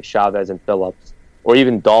rather take Chavez and Phillips, or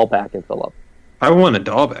even Dahlback and Phillips. I want a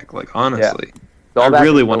Dahlback, like, honestly. Yeah. I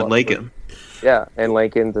really wanted Lakin. Yeah, and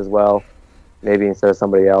Lincoln's as well, maybe instead of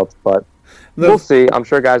somebody else. But we'll see. I'm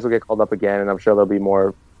sure guys will get called up again, and I'm sure there'll be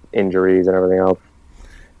more injuries and everything else.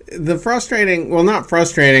 The frustrating, well, not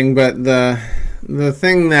frustrating, but the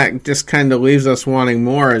thing that just kind of leaves us wanting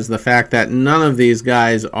more is the fact that none of these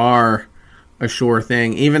guys are a sure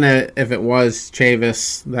thing. Even if it was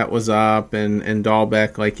Chavis that was up and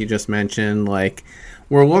Dahlbeck, like you just mentioned, like,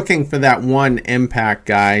 we're looking for that one impact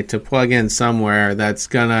guy to plug in somewhere that's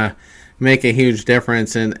going to make a huge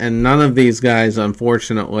difference, and none of these guys,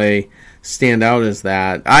 unfortunately, stand out as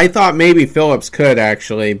that. I thought maybe Phillips could,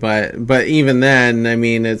 actually, but even then, I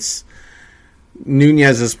mean, it's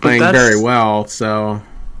Nunez is playing very well, so...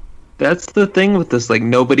 That's the thing with this, like,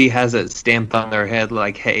 nobody has it stamped on their head,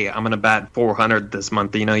 like, hey, I'm going to bat 400 this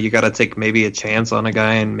month. You know, you got to take maybe a chance on a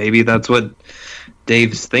guy, and maybe that's what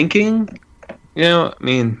Dave's thinking. You know, I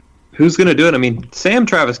mean, who's going to do it? I mean, Sam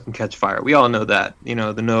Travis can catch fire. We all know that. You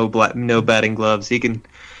know, the no batting gloves. He can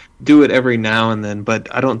do it every now and then, but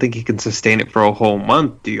I don't think he can sustain it for a whole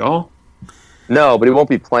month. Do y'all? No, but he won't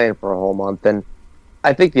be playing for a whole month. And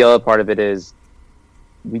I think the other part of it is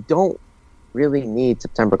we don't really need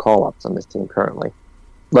September call-ups on this team currently.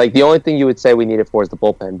 Like, the only thing you would say we need it for is the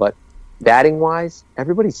bullpen, but batting-wise,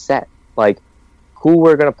 everybody's set. Like, who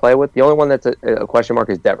we're going to play with, the only one that's a question mark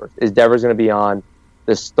is Devers. Is Devers going to be on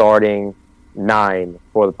the starting 9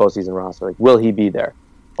 for the postseason roster? Like, will he be there?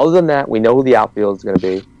 Other than that, we know who the outfield is going to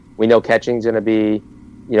be. We know catching's going to be,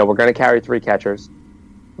 you know, we're going to carry 3 catchers,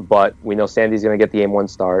 but we know Sandy's going to get the game 1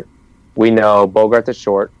 start. We know Bogart's at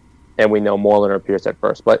short, and we know Moreland or Pierce at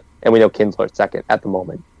first, and we know Kinsler at second at the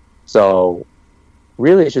moment. So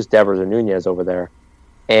really, it's just Devers or Nunez over there.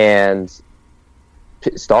 And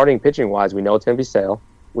starting pitching-wise, we know it's going to be Sale.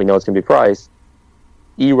 We know it's going to be Price.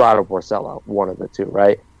 Erod or Porcello, one of the two,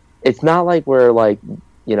 right? It's not like we're like,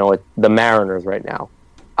 you know, the Mariners right now.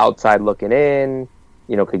 Outside looking in,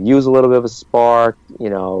 you know, could use a little bit of a spark. You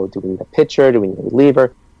know, do we need a pitcher? Do we need a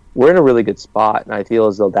reliever? We're in a really good spot, and I feel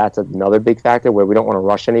as though that's another big factor where we don't want to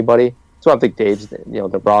rush anybody. So I think Dave's, you know,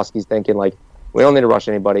 Dabrowski's thinking, like, we don't need to rush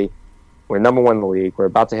anybody. We're number 1 in the league. We're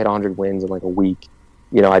about to hit 100 wins in like a week.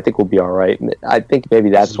 You know, I think we'll be all right. I think maybe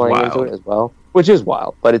that's playing into it as well, which is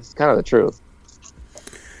wild, but it's kind of the truth.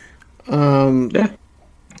 Yeah.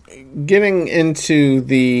 Getting into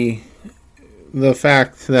the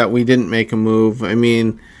fact that we didn't make a move, I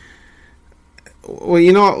mean, well,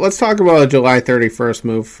 you know what? Let's talk about a July 31st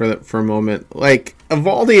move for a moment. Like,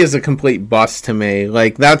 Eovaldi is a complete bust to me.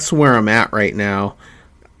 Like, that's where I'm at right now.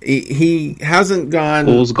 He hasn't gone...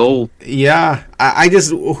 Fool's gold. Yeah. I just...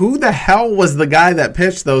 Who the hell was the guy that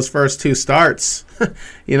pitched those first 2 starts?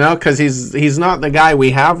 You know, because he's not the guy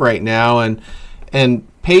we have right now. And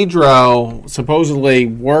Pedro supposedly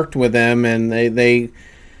worked with him, and they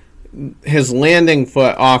his landing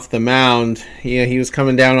foot off the mound, he was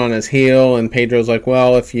coming down on his heel, and Pedro's like,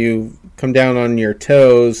 well, if you come down on your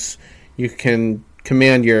toes, you can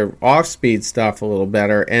command your off-speed stuff a little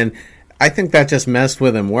better. And I think that just messed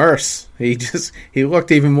with him worse. He looked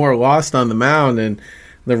even more lost on the mound, and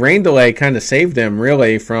the rain delay kind of saved him,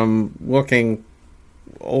 really, from looking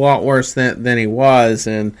a lot worse than he was.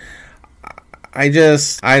 And I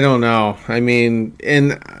don't know. I mean,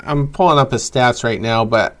 and I'm pulling up his stats right now,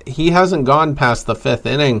 but he hasn't gone past the 5th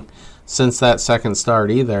inning since that second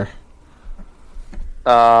start either.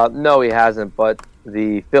 No, he hasn't, but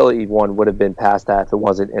the Philly one would have been past that if it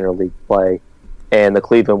wasn't interleague play, and the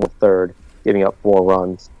Cleveland was 3rd, giving up 4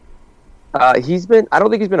 runs. I don't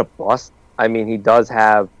think he's been a bust. I mean, he does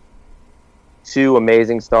have 2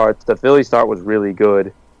 amazing starts. The Philly start was really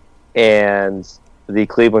good, and the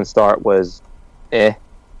Cleveland start was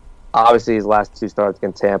Obviously, his last 2 starts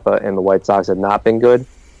against Tampa and the White Sox have not been good,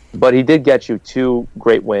 but he did get you 2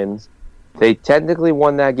 great wins. They technically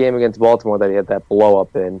won that game against Baltimore that he had that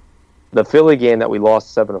blow-up in. The Philly game that we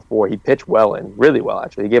lost 7-4, he pitched well in, really well,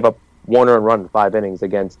 actually. He gave up 1 earned run in 5 innings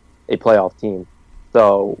against a playoff team.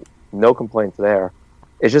 So, no complaints there.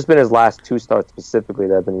 It's just been his last 2 starts specifically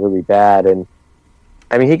that have been really bad. And,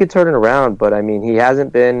 I mean, he could turn it around, but, I mean, he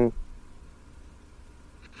hasn't been,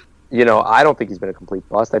 I don't think he's been a complete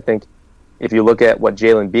bust. I think if you look at what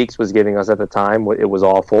Jalen Beeks was giving us at the time, it was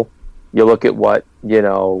awful. You look at what,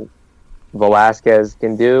 Velasquez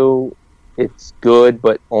can do, it's good,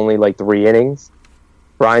 but only like 3 innings.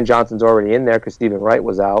 Brian Johnson's already in there because Stephen Wright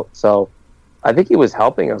was out. So I think he was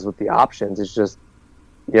helping us with the options. It's just,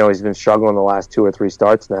 he's been struggling the last 2 or 3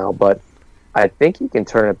 starts now, but I think he can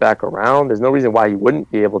turn it back around. There's no reason why he wouldn't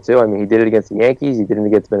be able to. I mean, he did it against the Yankees. He did it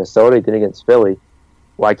against Minnesota. He did it against Philly.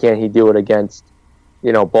 Why can't he do it against,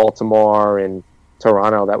 Baltimore and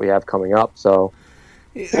Toronto that we have coming up? So,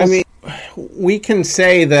 I mean, we can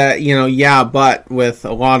say that, but with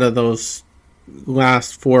a lot of those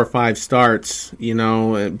last 4 or 5 starts,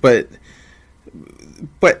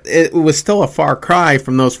 but it was still a far cry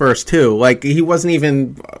from those first 2. Like, he wasn't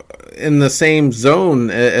even in the same zone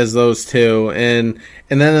as those 2, and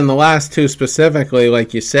then in the last 2 specifically,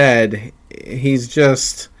 like you said, he's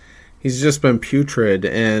just been putrid,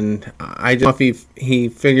 and I don't know if he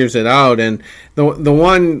figures it out. And the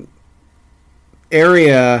one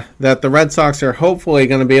area that the Red Sox are hopefully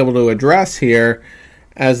going to be able to address here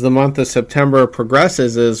as the month of September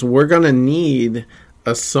progresses is we're going to need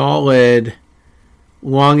a solid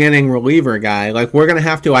long inning reliever guy. Like, we're going to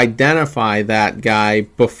have to identify that guy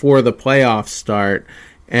before the playoffs start,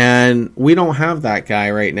 and we don't have that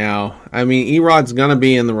guy right now. I mean, Erod's going to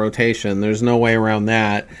be in the rotation. There's no way around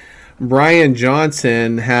that. Brian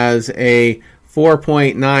Johnson has a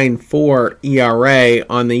 4.94 ERA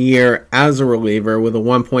on the year as a reliever with a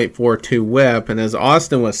 1.42 WHIP, and as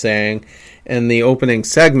Austin was saying in the opening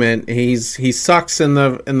segment, he sucks in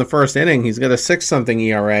the first inning. He's got a 6-something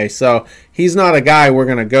ERA, so he's not a guy we're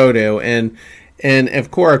going to go to. And if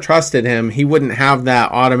Cora trusted him, he wouldn't have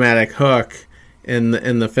that automatic hook in the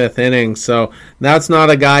 5th inning. So that's not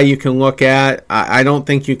a guy you can look at. I don't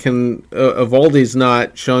think you can. Eovaldi's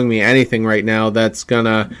not showing me anything right now that's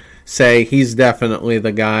gonna say he's definitely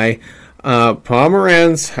the guy.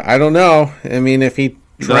 Pomeranz, I don't know. I mean, if he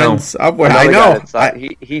trends upward, I know.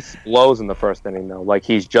 He blows in the first inning though. Like,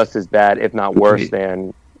 he's just as bad, if not worse,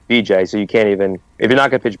 than BJ. So you can't even, if you're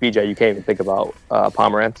not gonna pitch BJ, you can't even think about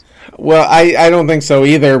Pomeranz. Well, I don't think so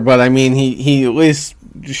either. But I mean, he at least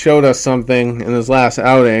showed us something in his last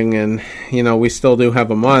outing, and we still do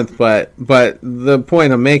have a month, but the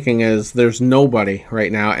point I'm making is there's nobody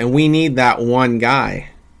right now, and we need that one guy.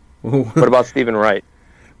 What about Stephen Wright?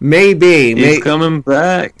 Maybe he's coming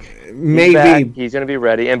back. Maybe he's going to be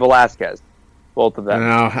ready, and Velasquez, both of them.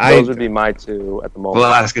 Those would be my 2 at the moment.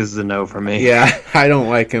 Velasquez is a no for me. Yeah, I don't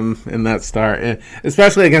like him in that start,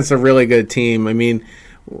 especially against a really good team. I mean,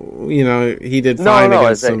 he did fine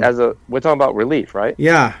against them. We're talking about relief, right?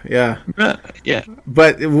 Yeah.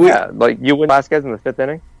 But like you win Velasquez in the 5th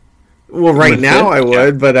inning. Well, right now I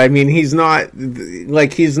would, but I mean, he's not.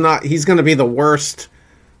 He's going to be the worst.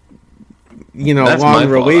 That's long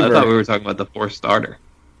reliever. I thought we were talking about the 4th starter.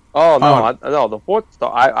 Oh no, no, the 4th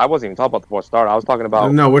star. I wasn't even talking about the 4th starter. I was talking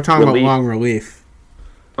about. No, we're talking about long relief.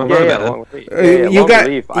 Long relief. Long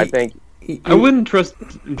relief. I think. I wouldn't trust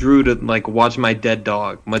Drew to watch my dead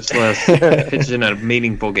dog, much less pitch in a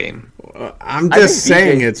meaningful game. I'm just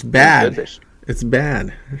saying it's bad. It's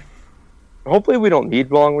bad. Hopefully we don't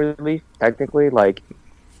need long relief, technically.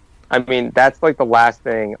 I mean, that's the last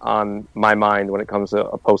thing on my mind when it comes to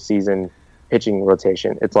a postseason pitching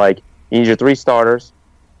rotation. It's you need your 3 starters,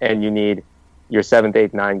 and you need your 7th,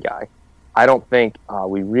 8th, 9th guy. I don't think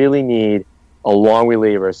we really need a long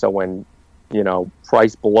reliever, so when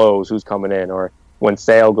Price blows, who's coming in, or when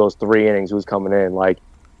Sale goes 3 innings, who's coming in.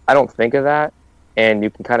 I don't think of that, and you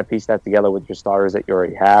can kind of piece that together with your starters that you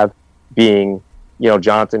already have, being,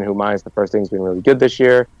 Johnson, who minus the first inning has been really good this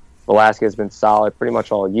year. Velasquez has been solid pretty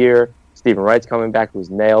much all year. Stephen Wright's coming back, who's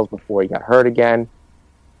nails before he got hurt again,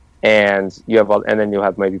 and then you'll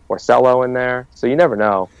have maybe Porcello in there. So you never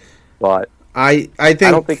know, but I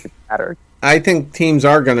don't think it mattered. I think teams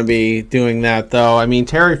are going to be doing that, though. I mean,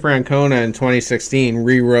 Terry Francona in 2016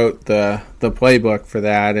 rewrote the playbook for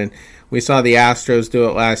that, and we saw the Astros do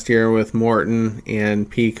it last year with Morton and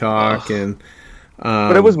Peacock.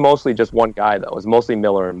 But it was mostly just one guy, though. It was mostly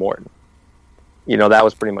Miller and Morton. That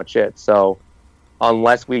was pretty much it. So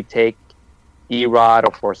unless we take Erod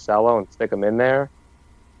or Porcello and stick them in there,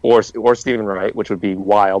 or Stephen Wright, which would be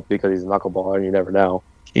wild because he's a knuckleballer and you never know.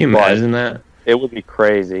 Can you imagine that? It would be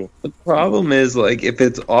crazy. The problem is, if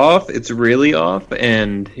it's off, it's really off,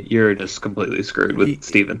 and you're just completely screwed with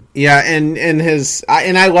Steven. Yeah, and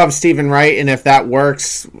I love Stephen Wright, and if that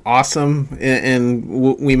works, awesome, and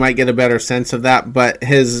we might get a better sense of that. But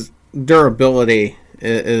his durability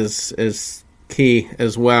is key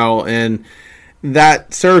as well. And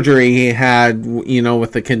that surgery he had,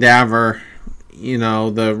 with the cadaver,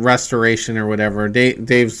 the restoration or whatever.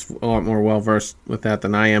 Dave's a lot more well versed with that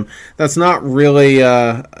than I am. That's not really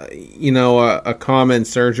a common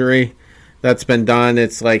surgery that's been done.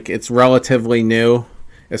 It's relatively new,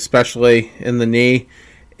 especially in the knee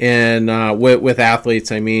and with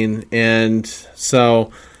athletes. I mean, and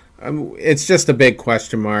so it's just a big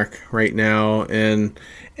question mark right now. And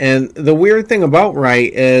the weird thing about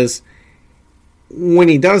Wright is, when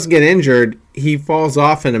he does get injured, he falls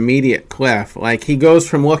off an immediate cliff. Like, he goes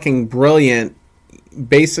from looking brilliant,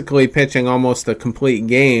 basically pitching almost a complete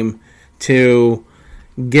game, to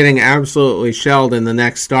getting absolutely shelled in the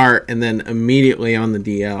next start and then immediately on the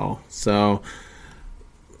DL. So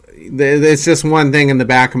it's just one thing in the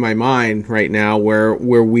back of my mind right now where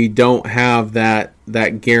we don't have that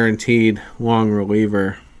guaranteed long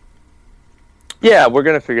reliever. Yeah, we're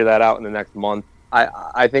going to figure that out in the next month.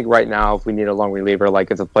 I think right now, if we need a long reliever,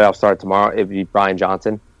 like it's a playoff start tomorrow, it would be Brian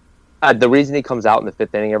Johnson. The reason he comes out in the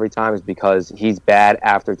fifth inning every time is because he's bad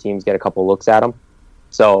after teams get a couple looks at him.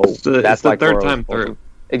 So that's the third time through.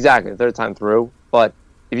 Exactly, the third time through. But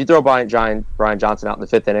if you throw Brian Johnson out in the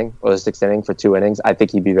fifth inning or the sixth inning for 2 innings, I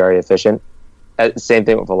think he'd be very efficient. Same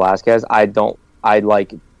thing with Velasquez. I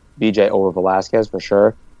like BJ over Velasquez for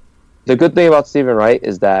sure. The good thing about Stephen Wright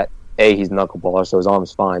is that A, he's a knuckleballer, so his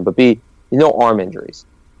arm's fine, but B, arm injuries.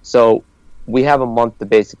 So we have a month to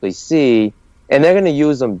basically see, and they're going to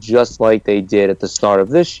use them just like they did at the start of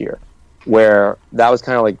this year, where that was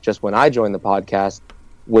kind of like just when I joined the podcast,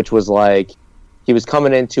 which was like he was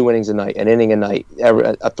coming in 2 innings a night, an inning a night,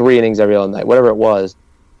 3 innings every other night, whatever it was.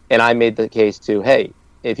 And I made the case to, hey,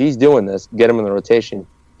 if he's doing this, get him in the rotation.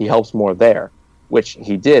 He helps more there, which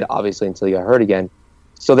he did, obviously, until he got hurt again.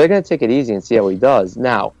 So they're going to take it easy and see how he does.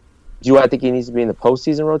 Now, do I think he needs to be in the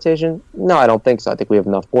postseason rotation? No, I don't think so. I think we have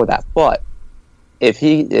enough for that. But if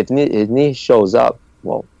his knee shows up,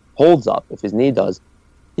 holds up, if his knee does,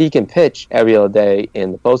 he can pitch every other day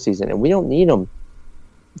in the postseason. And we don't need him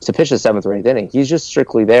to pitch the 7th or 8th inning. He's just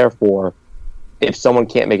strictly there for if someone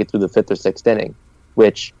can't make it through the 5th or 6th inning,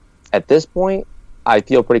 which at this point, I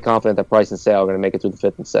feel pretty confident that Price and Sale are going to make it through the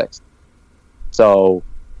 5th and 6th. So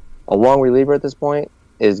a long reliever at this point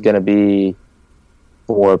is going to be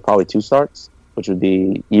for probably 2 starts, which would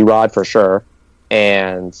be Erod for sure,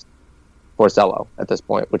 and Porcello at this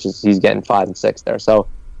point, which is he's getting 5 and 6 there. So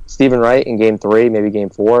Stephen Wright in Game 3, maybe Game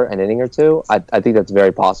 4, an inning or 2, I think that's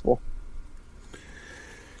very possible.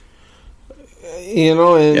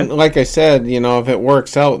 Like I said, if it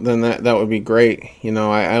works out, then that would be great.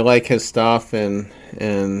 I like his stuff, and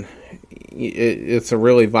it's a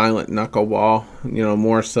really violent knuckleball,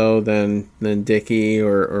 more so than Dickey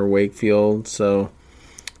or Wakefield. So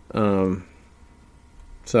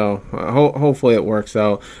hopefully it works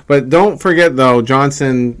out. But don't forget, though,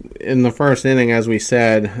 Johnson in the first inning, as we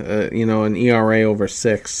said, an ERA over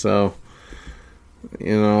 6. So,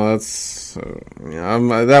 that's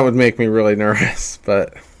that would make me really nervous.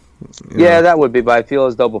 But yeah, that would be. But I feel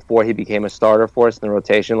as though before he became a starter for us in the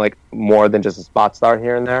rotation, like more than just a spot start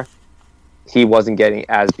here and there, he wasn't getting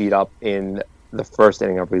as beat up in the first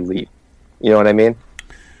inning of relief. You know what I mean?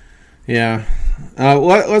 Yeah.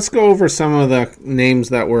 Let's go over some of the names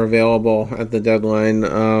that were available at the deadline.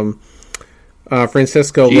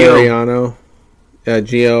 Francisco Liriano,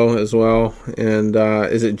 Gio as well, and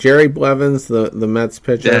is it Jerry Blevins, the Mets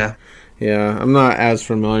pitcher? Yeah. I'm not as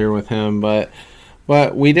familiar with him, but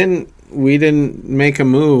we didn't make a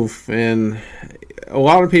move, and a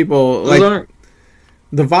lot of people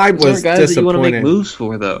the vibe was guys disappointing. That you want to make moves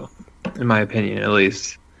for, though, in my opinion, at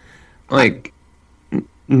least.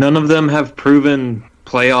 None of them have proven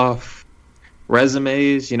playoff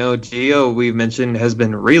resumes. Gio, we mentioned, has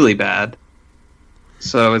been really bad.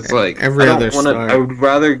 So it's like I would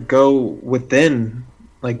rather go within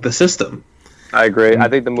the system. I agree. I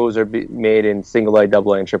think the moves are made in single A,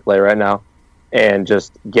 double A, and triple A right now, and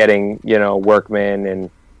just getting Workman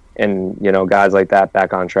and guys like that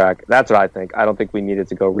back on track. That's what I think. I don't think we needed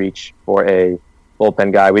to go reach for a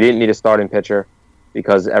bullpen guy. We didn't need a starting pitcher,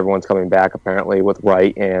 because everyone's coming back apparently with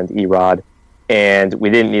Wright and Erod, and we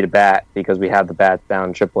didn't need a bat because we have the bats down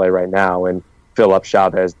in AAA right now, and Phillips,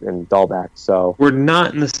 Chavez, and Dahlback. So we're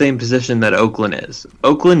not in the same position that Oakland is.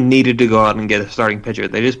 Oakland needed to go out and get a starting pitcher.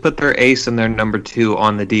 They just put their ace and their number 2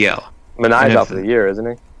 on the DL. Manai's out for the year, isn't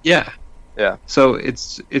he? Yeah. So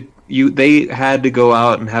they had to go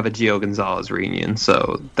out and have a Gio Gonzalez reunion.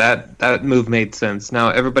 So that move made sense.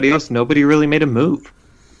 Now everybody else, nobody really made a move.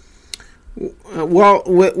 Well,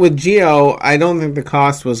 with Gio, I don't think the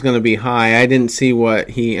cost was going to be high. I didn't see what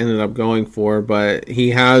he ended up going for, but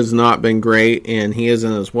he has not been great, and he is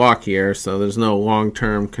in his walk year, so there's no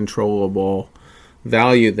long-term controllable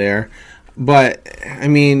value there. But, I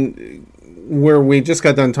mean, where we just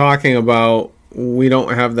got done talking about we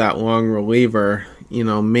don't have that long reliever,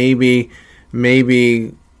 maybe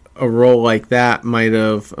a role like that might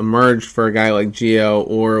have emerged for a guy like Gio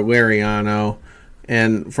or Liriano.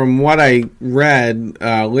 And from what I read,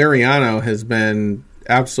 Liriano has been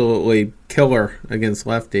absolutely killer against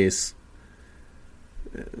lefties,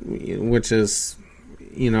 which is,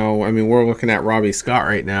 we're looking at Robbie Scott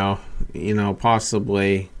right now,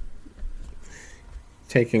 possibly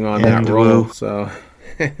taking on that role. So,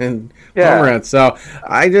 and Yeah. So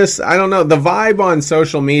I don't know. The vibe on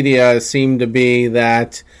social media seemed to be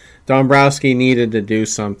that Dombrowski needed to do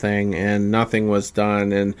something, and nothing was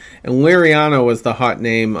done. And Liriano was the hot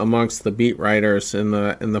name amongst the beat writers in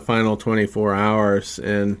the final 24 hours.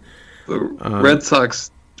 And Red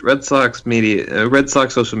Sox media, Red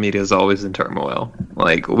Sox social media is always in turmoil.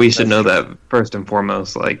 Like, we should know that first and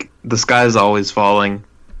foremost. Like, the sky is always falling,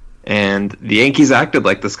 and the Yankees acted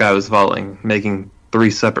like the sky was falling, making 3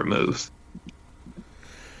 separate moves.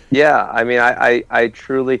 Yeah, I mean, I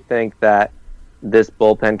truly think that this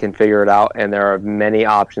bullpen can figure it out, and there are many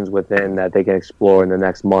options within that they can explore in the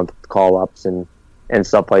next month, call-ups and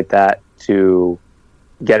stuff like that to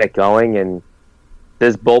get it going. And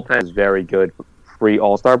this bullpen is very good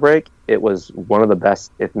pre-All-Star break. It was one of the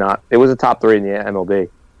best, if not, it was a top 3 in the MLB.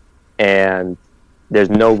 And there's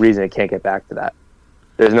no reason it can't get back to that.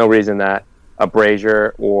 There's no reason that a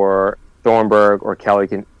Brazier or Thornburg or Kelly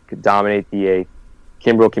can dominate the 8th.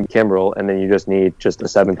 Kimbrel, and then you just need a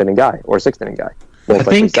 7th inning guy or 6th inning guy. I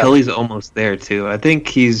think Kelly's almost there too. I think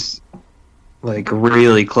he's like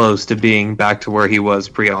really close to being back to where he was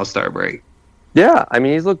pre-All-Star break. Yeah, I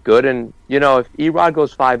mean, he's looked good, and if Erod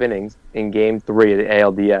goes 5 innings in Game 3 of the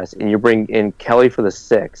ALDS, and you bring in Kelly for the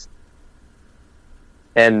 6th,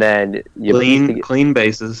 and then you clean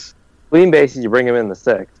bases, you bring him in the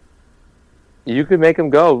 6th. You could make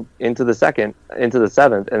him go into the 2nd, into the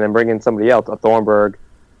 7th, and then bring in somebody else, a Thornburg,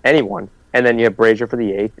 anyone. And then you have Brazier for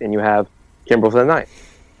the 8th, and you have Kimbrel for the 9th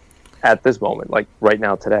at this moment, like right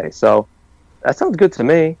now today. So that sounds good to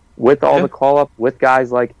me with all the call-up, with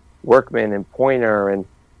guys like Workman and Pointer and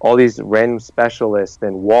all these random specialists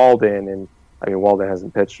and Walden. And, I mean, Walden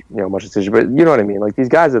hasn't pitched much this year, but you know what I mean? Like, these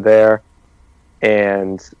guys are there,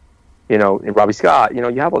 and, and Robbie Scott, you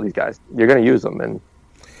have all these guys. You're going to use them, and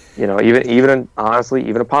even honestly,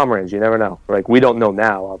 even a Pomeranz, you never know. Like, we don't know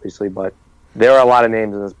now, obviously, but there are a lot of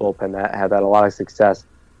names in this bullpen that have had a lot of success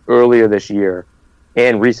earlier this year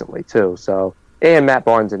and recently too. So, and Matt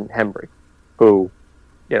Barnes and Hembry, who,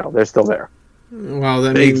 they're still there. Well,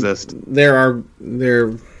 they exist. Their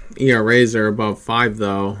ERAs are above 5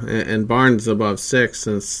 though, and Barnes above 6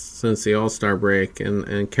 since the All-Star break, and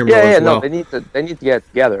Kimbrel as well. No, they need to get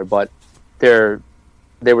together, but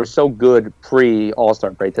they were so good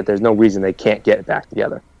pre-All-Star break that there's no reason they can't get it back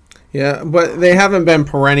together. Yeah, but they haven't been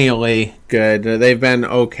perennially good. They've been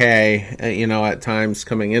okay, at times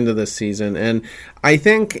coming into this season. And I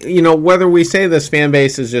think, whether we say this fan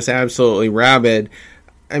base is just absolutely rabid,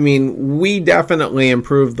 I mean, we definitely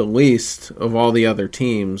improved the least of all the other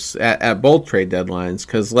teams at both trade deadlines.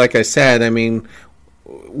 Because, like I said, I mean,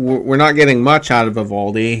 we're not getting much out of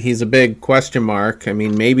Eovaldi. He's a big question mark. I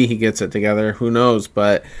mean, maybe he gets it together. Who knows?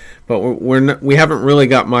 But we haven't really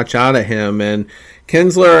got much out of him. And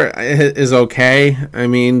Kinsler is okay. I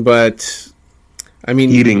mean,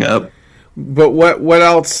 eating up. But what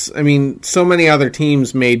else? I mean, so many other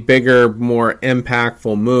teams made bigger, more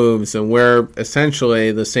impactful moves, and we're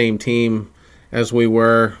essentially the same team as we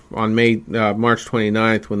were on March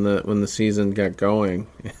 29th when the season got going.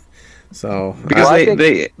 So because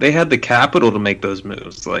they had the capital to make those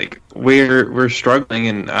moves. Like, we're struggling,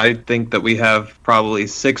 and I think that we have probably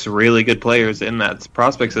 6 really good players in that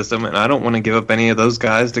prospect system, and I don't want to give up any of those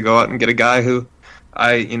guys to go out and get a guy who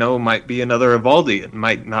might be another Eovaldi and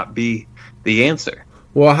might not be the answer.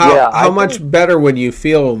 Well, how much better would you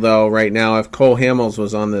feel though right now if Cole Hamels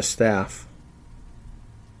was on this staff?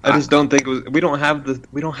 I just don't think we don't have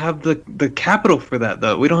the capital for that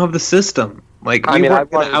though. We don't have the system. Like, we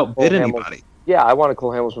weren't going to outbid anybody. Yeah, I wanted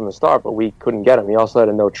Cole Hamels from the start, but we couldn't get him. He also had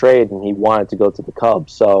a no trade, and he wanted to go to the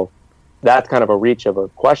Cubs. So that's kind of a reach of a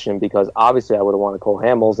question, because obviously I would have wanted Cole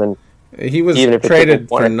Hamels, and he was traded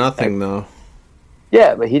for nothing though.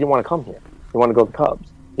 Yeah, but he didn't want to come here. He wanted to go to the Cubs.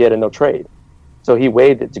 He had a no trade, so he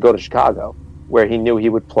waived it to go to Chicago, where he knew he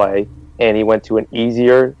would play, and he went to an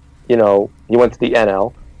easier. He went to the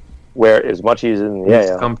NL, where it was much easier than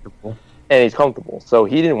the AL. Comfortable. and he's comfortable. So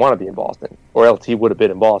he didn't want to be in Boston, or else he would have been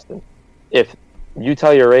in Boston. If you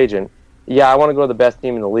tell your agent, yeah, I want to go to the best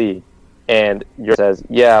team in the league, and your says,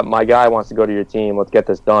 yeah, my guy wants to go to your team, let's get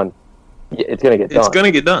this done, it's going to get done. It's going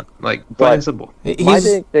to get done, like, plain and simple. My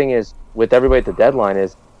big thing is, with everybody at the deadline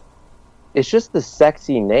is, it's just the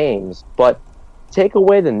sexy names, but take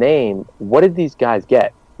away the name, what did these guys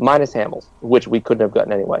get? Minus Hamels, which we couldn't have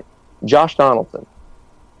gotten anyway. Josh Donaldson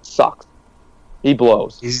sucks. He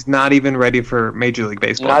blows. He's not even ready for Major League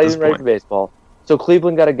Baseball. Not even ready for baseball. So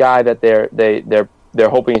Cleveland got a guy that they're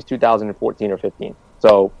hoping is 2014 or 15.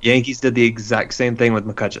 So Yankees did the exact same thing with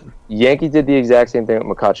McCutchen. Yankees did the exact same thing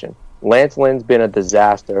with McCutchen. Lance Lynn's been a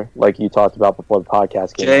disaster, like you talked about before the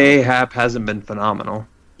podcast came Jay Happ hasn't been phenomenal.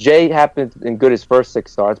 Jay Happ been good his first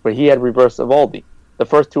 6 starts, but he had reverse Eovaldi. The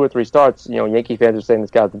first 2 or 3 starts, Yankee fans are saying this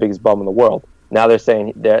guy's the biggest bum in the world. Now they're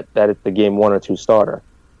saying that it's the game 1 or 2 starter.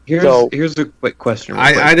 Here's a quick question.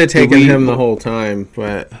 I'd have taken him the whole time,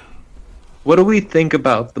 but what do we think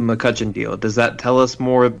about the McCutchen deal? Does that tell us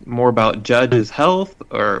more about Judge's health,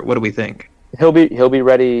 or what do we think? He'll be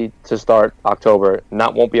ready to start October.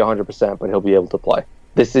 Won't be 100%, but he'll be able to play.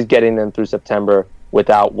 This is getting them through September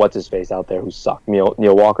without what's his face out there who sucked. Neil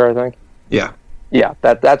Walker, I think. Yeah. Yeah,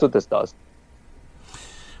 that's what this does.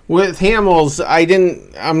 With Hamels,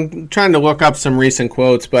 I'm trying to look up some recent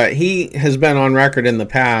quotes, but he has been on record in the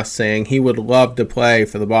past saying he would love to play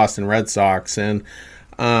for the Boston Red Sox, and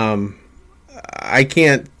I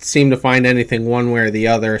can't seem to find anything one way or the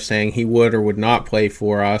other saying he would or would not play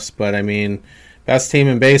for us. But I mean, best team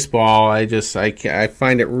in baseball. I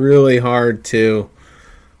find it really hard to,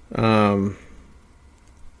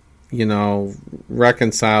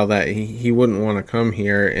 reconcile that he wouldn't want to come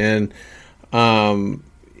here. And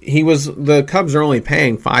the Cubs are only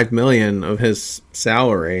paying $5 million of his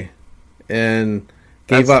salary, and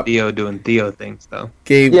gave up. Theo doing Theo things though.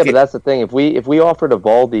 But that's the thing. If we offered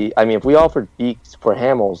Eovaldi, if we offered Beeks for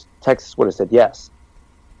Hamels, Texas would have said yes.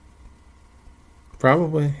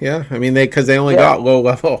 Probably, yeah. Because they only got low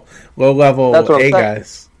level A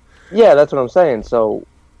guys. Yeah, that's what I'm saying. So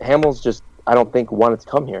Hamels just, I don't think, wanted to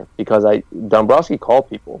come here because Dombrowski called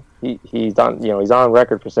people. He's on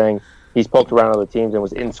record for saying he's poked around other teams and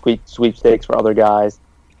was in sweepstakes for other guys,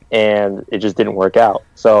 and it just didn't work out.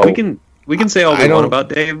 So we can say all we want about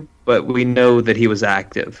Dave, but we know that he was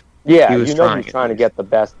active. Yeah, he was trying to get the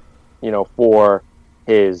best, for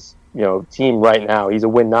his team right now. He's a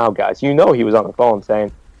win now guy. So he was on the phone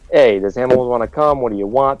saying, "Hey, does Hamels want to come? What do you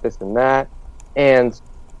want? This and that." And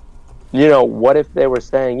what if they were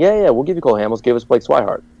saying, "Yeah, we'll give you Cole Hamels. Give us Blake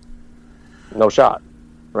Swihart." No shot,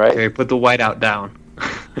 right? Okay, put the whiteout down.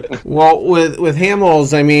 Well, with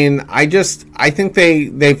Hamels, I think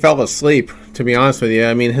they fell asleep, to be honest with you.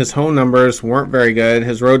 His home numbers weren't very good.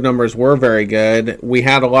 His road numbers were very good. We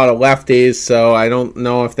had a lot of lefties, so I don't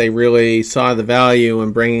know if they really saw the value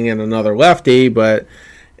in bringing in another lefty, but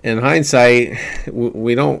in hindsight,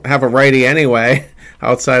 we don't have a righty anyway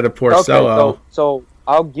outside of Porcello. Okay, so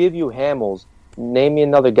I'll give you Hamels. Name me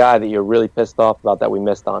another guy that you're really pissed off about that we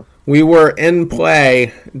missed on. We were in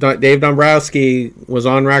play. Dave Dombrowski was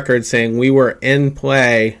on record saying we were in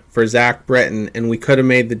play for Zach Britton, and we could have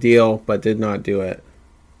made the deal, but did not do it.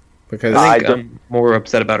 Because I'm more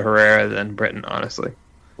upset about Herrera than Britton, honestly.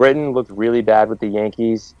 Britton looked really bad with the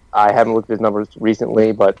Yankees. I haven't looked at his numbers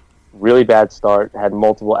recently, but really bad start. Had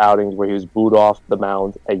multiple outings where he was booed off the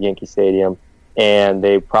mound at Yankee Stadium, and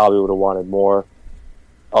they probably would have wanted more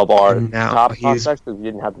of our top prospects because we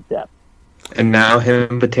didn't have the depth. And now him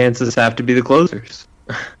and Betances have to be the closers.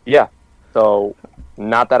 Yeah, so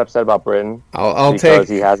not that upset about Britton.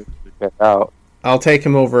 He hasn't been out. I'll take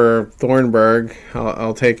him over Thornburg.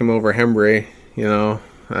 I'll take him over Hembry.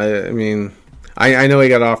 I know he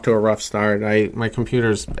got off to a rough start. My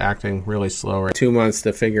computer's acting really slow. 2 months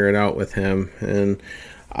to figure it out with him, and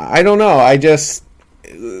I don't know.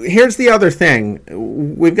 Here's the other thing: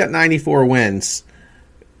 we've got 94 wins.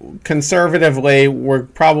 Conservatively, we're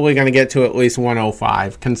probably going to get to at least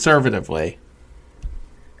 105. Conservatively,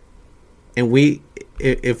 and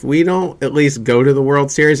if we don't at least go to the World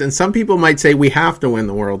Series, and some people might say we have to win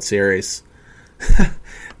the World Series.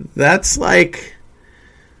 That's like,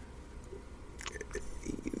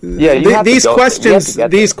 these questions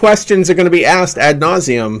are going to be asked ad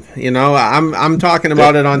nauseum. I'm talking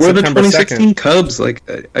about it on September 2nd. We're the 2016 Cubs.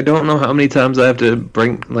 I don't know how many times I have to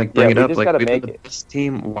bring it up. We've been the best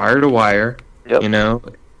team wire to wire. Yep.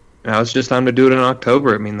 Now it's just time to do it in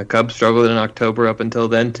October. The Cubs struggled in October up until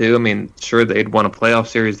then too. Sure, they'd won a playoff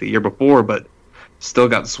series the year before, but still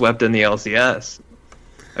got swept in the LCS.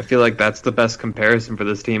 I feel like that's the best comparison for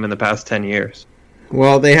this team in the past 10 years.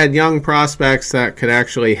 Well, they had young prospects that could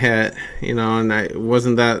actually hit, and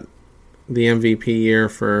wasn't that the MVP year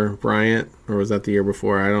for Bryant, or was that the year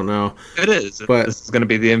before? I don't know. It is. But this is going to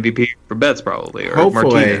be the MVP for Betts probably, or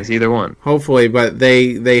hopefully, Martinez, either one. Hopefully, but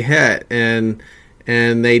they hit, and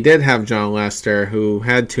they did have John Lester, who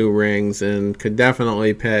had 2 rings and could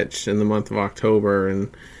definitely pitch in the month of October,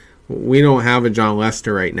 and we don't have a John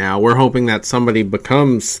Lester right now. We're hoping that somebody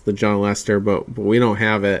becomes the John Lester, but we don't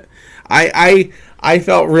have it. I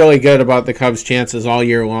felt really good about the Cubs' chances all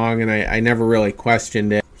year long, and I never really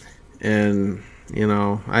questioned it. And,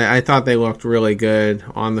 I thought they looked really good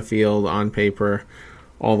on the field, on paper,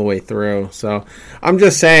 all the way through. So I'm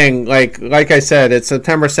just saying, like I said, it's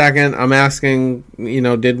September 2nd. I'm asking,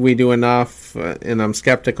 did we do enough? And I'm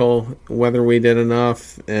skeptical whether we did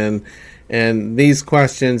enough. And these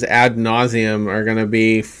questions ad nauseum are going to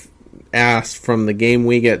be asked from the game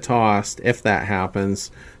we get tossed, if that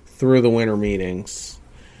happens, through the winter meetings.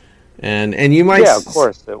 And you might, yeah, of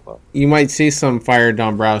course it will. You might see some Fire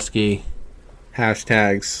Dombrowski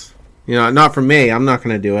hashtags. Not from me. I'm not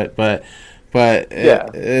going to do it, but yeah,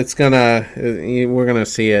 we're gonna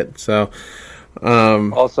see it. So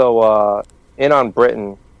also in on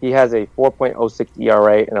Britton, he has a 4.06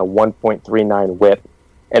 ERA and a 1.39 WHIP,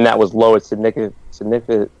 and that was lowered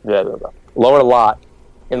lowered a lot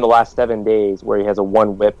in the last 7 days, where he has a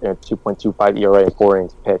 1 WHIP and a 2.25 ERA and 4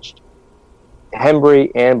 innings pitched. Hembry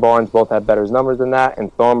and Barnes both have better numbers than that,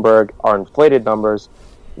 and Thornburg are inflated numbers,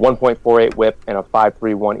 1.48 WHIP and a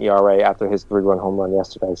 5.31 ERA after his 3-run home run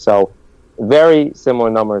yesterday. So very similar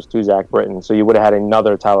numbers to Zach Britton. So you would have had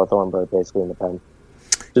another Tyler Thornburg basically in the pen.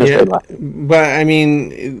 But I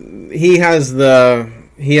mean, he has the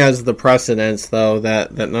precedence though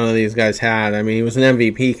that none of these guys had. I mean, he was an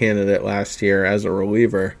MVP candidate last year as a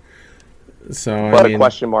reliever. So a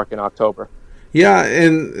question mark in October. Yeah,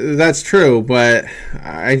 and that's true, but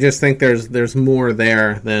I just think there's more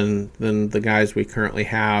there than the guys we currently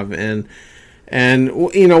have, and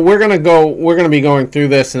we're gonna be going through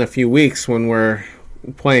this in a few weeks when we're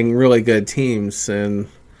playing really good teams, and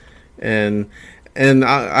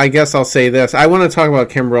I guess I'll say this: I want to talk about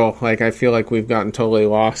Kimbrel. Like, I feel like we've gotten totally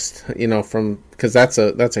lost, because that's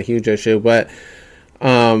a huge issue, but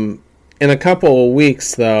in a couple of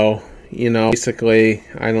weeks though. Basically,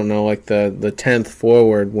 I don't know, like the 10th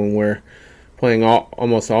forward when we're playing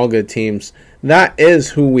almost all good teams, that is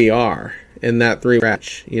who we are in that 3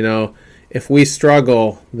 stretch. If we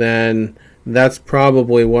struggle, then that's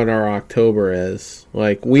probably what our October is.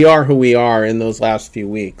 Like, we are who we are in those last few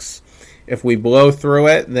weeks. If we blow through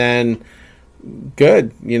it, then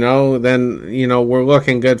good, we're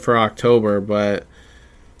looking good for October, but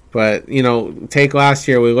take last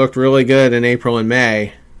year, we looked really good in April and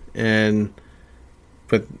May.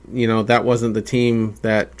 But that wasn't the team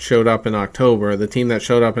that showed up in October. The team that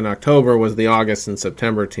showed up in October was the August and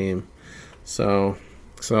September team. So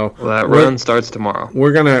that run starts tomorrow.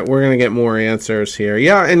 We're gonna get more answers here.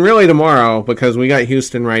 Yeah, and really tomorrow, because we got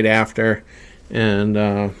Houston right after, and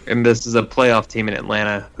this is a playoff team in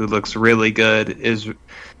Atlanta who looks really good. Is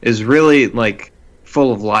really like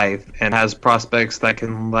full of life and has prospects that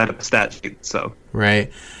can light up a stat sheet. So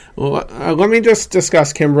right. Well, let me just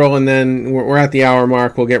discuss Kimbrel, and then we're at the hour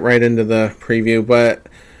mark. We'll get right into the preview. But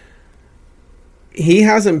he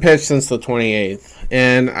hasn't pitched since the 28th,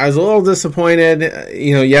 and I was a little disappointed.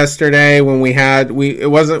 Yesterday when it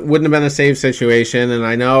wouldn't have been a save situation, and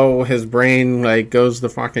I know his brain goes to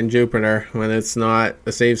fucking Jupiter when it's not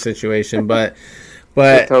a save situation, but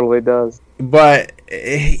it totally does. But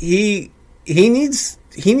he needs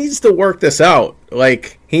to work this out.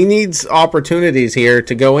 Like, he needs opportunities here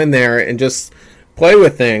to go in there and just play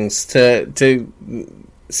with things to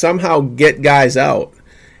somehow get guys out.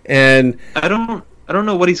 And I don't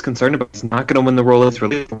know what he's concerned about. He's not going to win the Rolex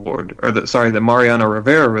Relief Award, or the Mariano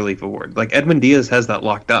Rivera Relief Award. Like, Edwin Diaz has that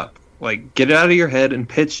locked up. Like, get it out of your head and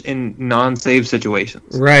pitch in non-save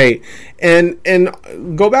situations. Right. And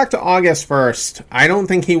go back to August 1st. I don't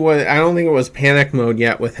think it was panic mode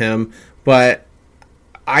yet with him, but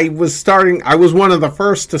I was one of the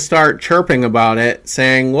first to start chirping about it,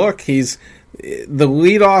 saying, look, he's the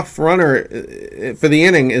leadoff runner for the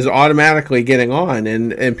inning is automatically getting on,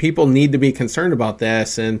 and people need to be concerned about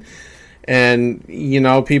this. And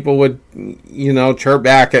people would, chirp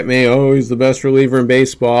back at me, oh, he's the best reliever in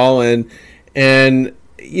baseball. And I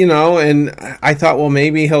thought, well,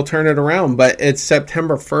 maybe he'll turn it around, but it's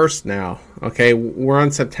September 1st now. Okay. We're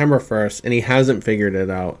on September 1st and he hasn't figured it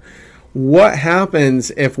out. What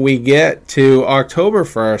happens if we get to October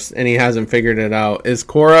 1st and he hasn't figured it out? Is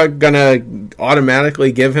Cora going to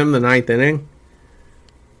automatically give him the 9th inning?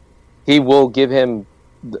 He will give him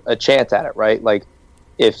a chance at it, right? Like,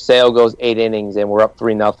 if Sale goes 8 innings and we're up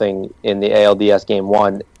 3-0 in the ALDS game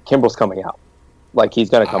 1, Kimbrel's coming out. Like,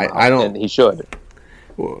 he's going to come out, and he should.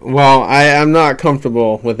 Well, I'm not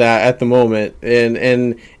comfortable with that at the moment.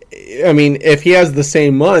 And I mean, if he has the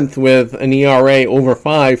same month with an ERA over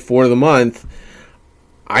 5 for the month,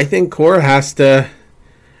 I think Cora has to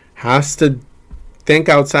think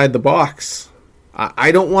outside the box.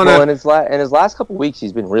 I don't want to. Well, in his last couple weeks,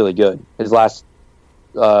 he's been really good. His last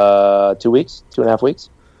 2 weeks, 2.5 weeks.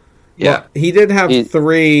 Yeah, well, he did have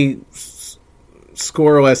 3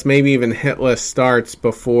 scoreless, maybe even hitless starts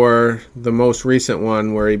before the most recent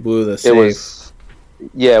one where he blew the save.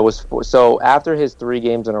 It was so after his 3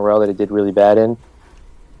 games in a row that he did really bad in,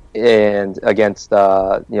 and against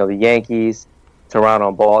the Yankees, Toronto,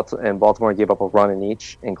 and Baltimore gave up a run in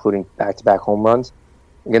each, including back-to-back home runs.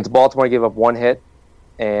 Against Baltimore, he gave up 1 hit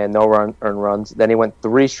and no earned runs. Then he went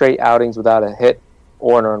 3 straight outings without a hit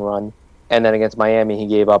or an earned run. And then against Miami, he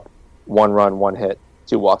gave up 1 run, 1 hit,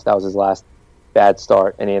 2 walks. That was his last bad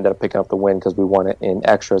start, and he ended up picking up the win because we won it in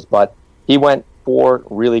extras. But he went 4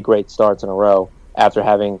 really great starts in a row after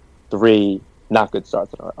having 3 not good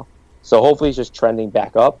starts in a row. So hopefully he's just trending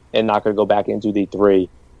back up and not going to go back into the 3.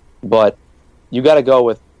 But you got to go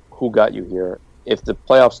with who got you here. If the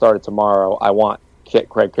playoffs started tomorrow, I want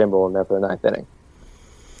Craig Kimbrel in there for the 9th inning.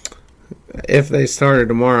 If they started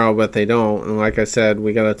tomorrow, but they don't, and like I said,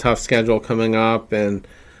 we got a tough schedule coming up, and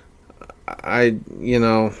he's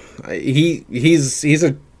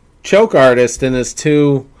a choke artist in his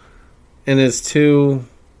two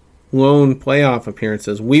lone playoff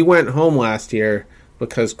appearances. We went home last year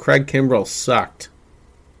because Craig Kimbrel sucked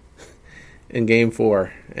in Game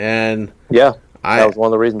 4, and that was one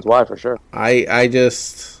of the reasons why, for sure.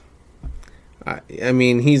 I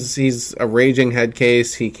mean, he's a raging head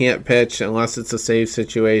case. He can't pitch unless it's a save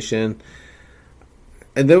situation.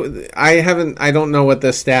 And I don't know what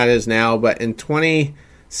this stat is now, but in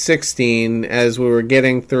 2016, as we were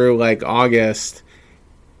getting through like August,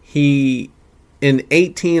 he in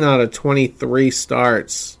 18 out of 23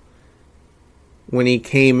 starts when he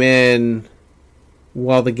came in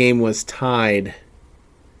while the game was tied,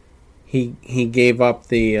 he gave up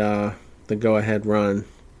the go-ahead run.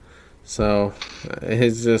 So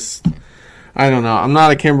it's just, I don't know. I'm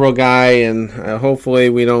not a Kimbrel guy, and hopefully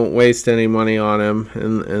we don't waste any money on him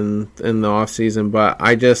in the off season. But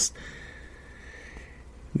I just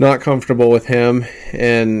not comfortable with him,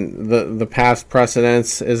 and the past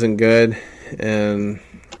precedence isn't good. And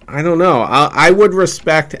I don't know. I would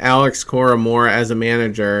respect Alex Cora more as a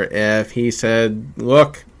manager if he said,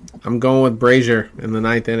 "Look, I'm going with Brazier in the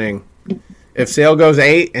 9th inning." If Sale goes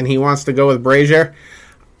 8 and he wants to go with Brazier,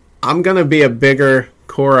 I'm going to be a bigger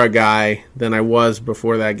Cora guy than I was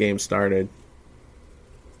before that game started.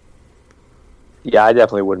 Yeah, I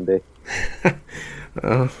definitely wouldn't be.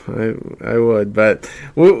 I would, but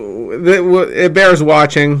it bears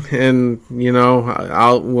watching, and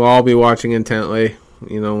we'll all be watching intently.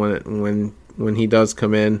 When he does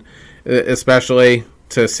come in, especially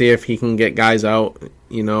to see if he can get guys out,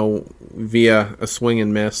 via a swing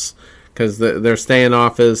and miss, because they're staying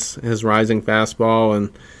off his rising fastball,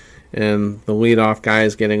 and the leadoff guy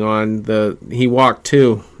is getting on. He walked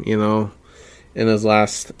 2, in his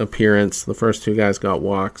last appearance. The first 2 guys got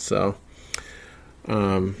walked, so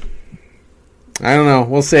I don't know.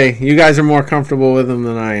 We'll see. You guys are more comfortable with him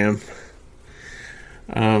than I am.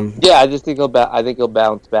 I just think he'll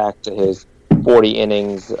bounce back to his 40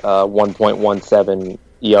 innings, 1.17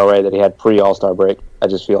 ERA that he had pre All-Star break. I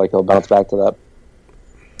just feel like he'll bounce back to that.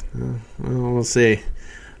 Well, we'll see.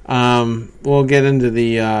 We'll get into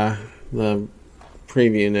the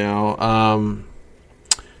preview now.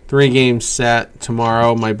 3 games set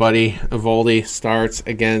tomorrow. My buddy Eovaldi starts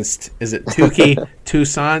against, is it Toussaint,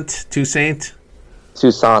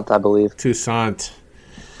 I believe. Toussaint.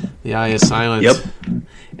 The I is silent. Yep.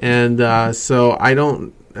 And so I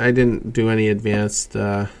didn't do any advanced.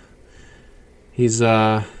 He's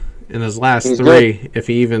in his last 3. Good. If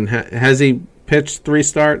he even has he pitched 3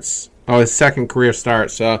 starts. Oh, his second career start.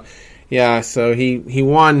 So, yeah. So he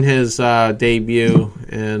won his debut,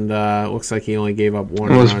 and looks like he only gave up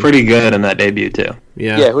 1 It was run. pretty good in that debut too.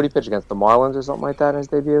 Yeah. Yeah. Who did he pitch against? The Marlins or something like that in his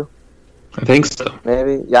debut? I think so.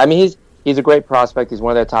 Maybe. Yeah. I mean, he's a great prospect. He's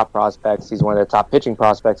one of their top prospects. He's one of their top pitching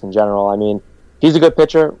prospects in general. I mean, he's a good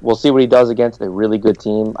pitcher. We'll see what he does against a really good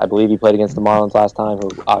team. I believe he played against the Marlins last time, who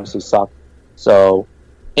obviously sucked. So,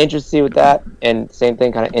 interested to see with that. And same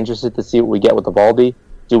thing, kind of interested to see what we get with Eovaldi.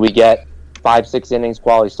 Do we get 5-6 innings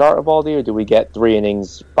quality start Eovaldi, or do we get 3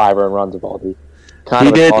 innings, 5 earned runs Eovaldi? kind He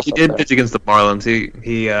of a did. toss-up He did there. pitch against the Marlins.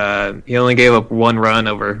 He only gave up 1 run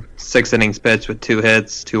over 6 innings pitched with 2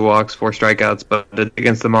 hits, 2 walks, 4 strikeouts, but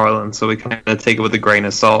against the Marlins, so we kind of take it with a grain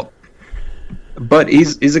of salt. But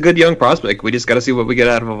he's a good young prospect. We just got to see what we get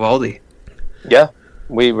out of Eovaldi. Yeah,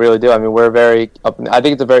 we really do. I mean, we're very up. I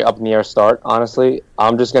think it's a very up in the air start. Honestly,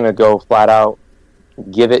 I'm just gonna go flat out,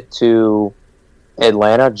 give it to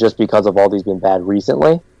Atlanta just because Eovaldi's been bad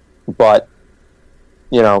recently. But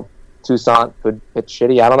Tucson could pitch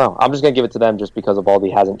shitty. I don't know. I'm just gonna give it to them just because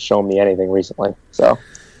Eovaldi hasn't shown me anything recently. So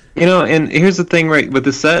And here's the thing, right? With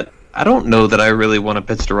the set, I don't know that I really want to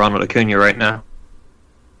pitch to Ronald Acuna right now.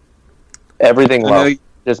 everything low.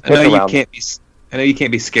 Just I pitch know you around.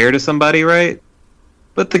 can't be scared of somebody, right?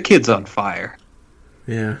 But the kid's on fire.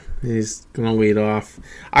 Yeah, he's gonna lead off.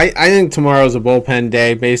 I think tomorrow's a bullpen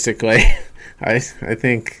day. Basically, I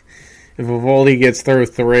think if Eovaldi gets through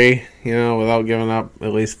 3, without giving up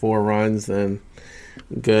at least 4 runs, then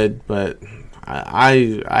good. But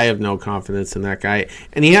I have no confidence in that guy,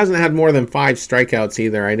 and he hasn't had more than 5 strikeouts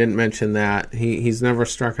either. I didn't mention that he's never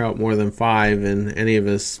struck out more than 5 in any of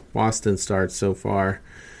his Boston starts so far.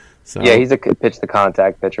 So, Yeah, he's a pitch to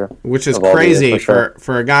contact pitcher, which is Eovaldi crazy is, for sure.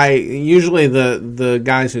 for a guy. Usually the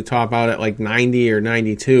guys who top out at like 90 or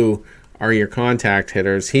 92 are your contact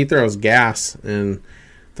hitters. He throws gas and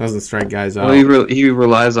doesn't strike guys out. Well, he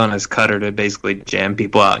relies on his cutter to basically jam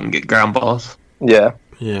people out and get ground balls. Yeah.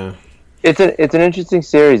 Yeah. It's an interesting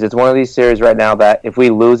series. It's one of these series right now that if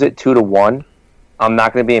we lose it 2-1, I'm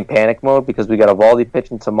not going to be in panic mode because we got Eovaldi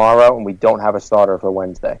pitching tomorrow and we don't have a starter for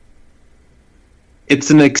Wednesday. It's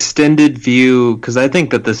an extended view because I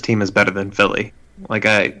think that this team is better than Philly. They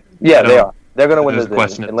are. They're going to win There's the a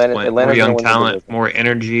question division. at this point. Atlanta's More young gonna win the talent, division. more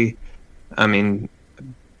energy. I mean,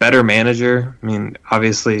 better manager. I mean,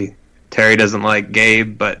 obviously Terry doesn't like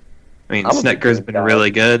Gabe, but I mean I'm a big Snitker's Gabe been guy.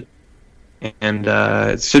 really good, and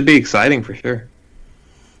it should be exciting for sure.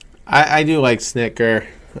 I do like Snitker.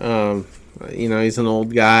 He's an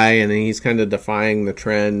old guy, and he's kind of defying the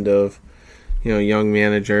trend of, young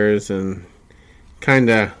managers, and kind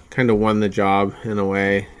of won the job in a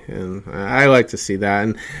way. And I like to see that.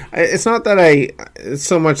 And it's not that it's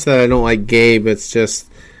so much that I don't like Gabe. It's just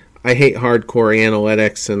I hate hardcore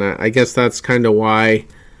analytics, and I guess that's kind of why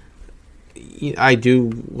I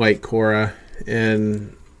do like Cora.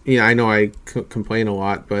 And I know I complain a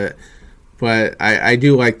lot, but I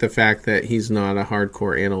do like the fact that he's not a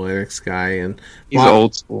hardcore analytics guy. And He's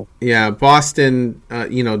old school. Yeah, Boston,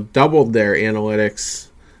 doubled their analytics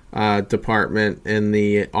department in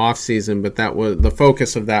the off season, but that was the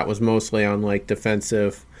focus of that was mostly on like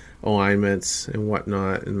defensive alignments and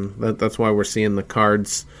whatnot, and that's why we're seeing the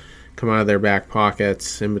cards come out of their back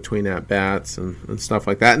pockets in between at bats and stuff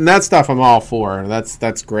like that. And that stuff I'm all for.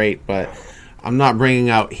 That's great, but I'm not bringing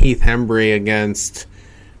out Heath Hembry against,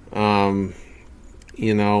 like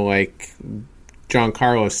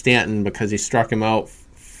Giancarlo Stanton because he struck him out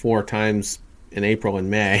 4 times in April and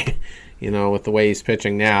May. With the way he's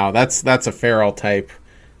pitching now, that's a Farrell type,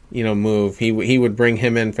 move. He would bring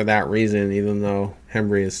him in for that reason, even though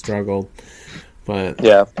Hembry has struggled. But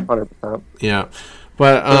Yeah, 100%. yeah,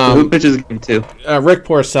 but Who pitches game 2? Rick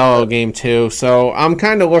Porcello game 2. So I'm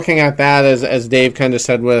kind of looking at that as Dave kind of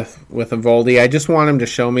said with Eovaldi. I just want him to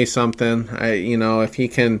show me something. If he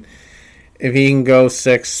can go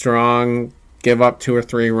 6 strong, give up 2 or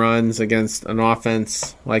 3 runs against an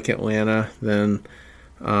offense like Atlanta, then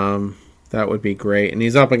that would be great. And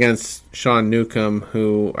he's up against Sean Newcomb,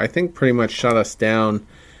 who I think pretty much shut us down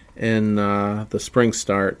in the spring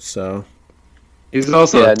start. So He's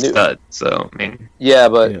also Yeah, a stud. So I mean, Yeah,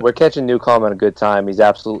 but Yeah. we're catching Newcomb at a good time. He's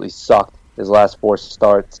absolutely sucked his last 4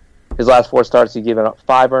 starts. His last 4 starts, he's given up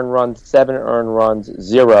 5 earned runs, 7 earned runs,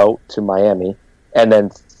 0 to Miami, and then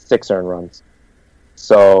 6 earned runs.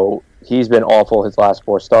 So he's been awful his last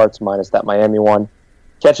 4 starts, minus that Miami one.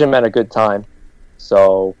 Catching him at a good time.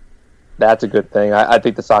 So that's a good thing. I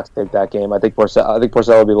think the Sox take that game. I think Porcello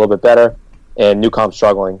will be a little bit better, and Newcomb's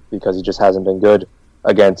struggling because he just hasn't been good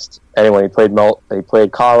against anyone. He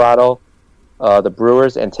played Colorado, the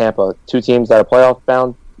Brewers, and Tampa, 2 teams that are playoff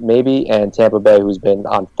bound, maybe, and Tampa Bay, who's been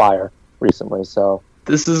on fire recently. So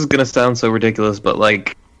this is gonna sound so ridiculous, but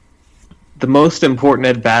like the most important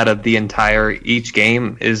at bat of the entire each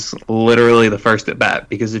game is literally the first at bat,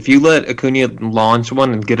 because if you let Acuna launch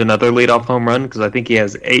one and get another leadoff home run, because I think he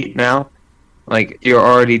has 8 now, like you're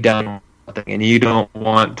already down 1-0, and you don't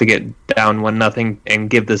want to get down 1-0 and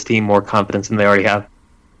give this team more confidence than they already have.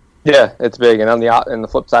 yeah, it's big. And on the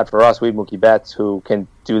flip side for us, we have Mookie Betts, who can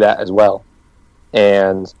do that as well.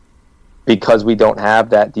 And because we don't have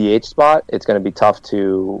that DH spot, it's going to be tough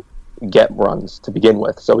to get runs to begin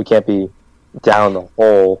with. So we can't be down the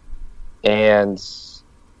hole. And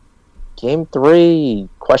game 3,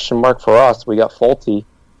 question mark for us. We got Folty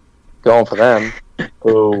going for them,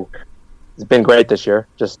 who has been great this year,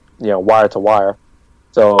 just, wire to wire.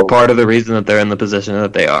 So part of the reason that they're in the position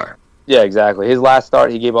that they are. Yeah, exactly. His last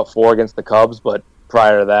start, he gave up 4 against the Cubs, but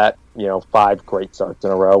prior to that, 5 great starts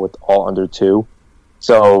in a row with all under 2.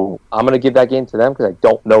 So I'm going to give that game to them because I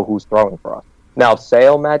don't know who's throwing for us. Now, if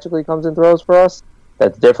Sale magically comes and throws for us,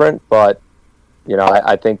 that's different. But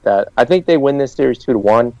I think they win this series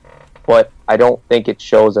 2-1. But I don't think it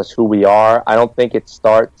shows us who we are. I don't think it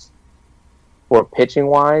starts for pitching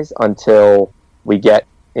wise until we get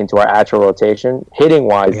into our actual rotation. Hitting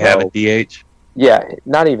wise, we have a DH. Yeah,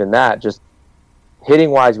 not even that. Just hitting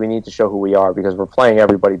wise, we need to show who we are because we're playing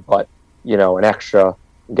everybody but an extra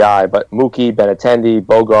guy. But Mookie, Benintendi,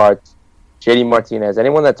 Bogarts, JD Martinez,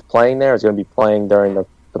 anyone that's playing there is going to be playing during the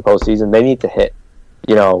postseason. They need to hit.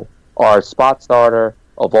 Our spot starter,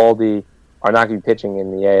 Eovaldi, are not going to be pitching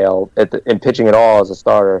in the AL, and pitching at all as a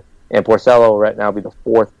starter. And Porcello right now will be the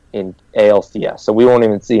 4th in ALCS, so we won't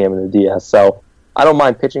even see him in the DS. So I don't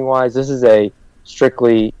mind pitching-wise. This is a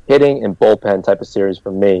strictly hitting and bullpen type of series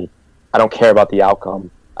for me. I don't care about the outcome.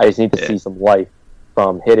 I just need to see some life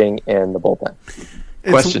from hitting and the bullpen.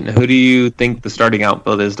 Question, who do you think the starting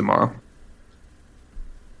outfield is tomorrow?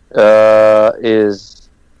 Is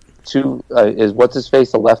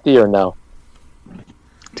what's-his-face a lefty or no?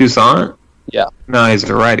 Toussaint? Yeah. No, he's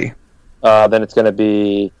a righty. Then it's going to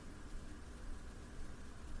be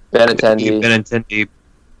Benintendi,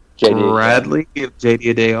 JD. Bradley, give JD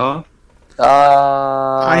a day off?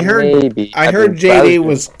 I heard JD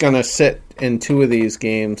was going to sit in 2 of these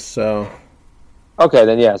games, so... Okay,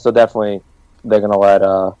 then yeah, so definitely they're going to let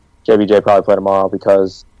JBJ probably play tomorrow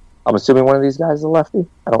because I'm assuming one of these guys is a lefty.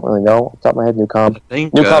 I don't really know. Off the top of my head, Newcomb.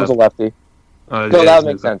 Newcomb's a lefty. So that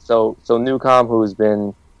would make sense. So Newcomb, who's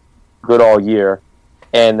been good all year,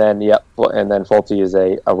 and then Folty is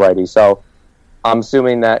a righty. So I'm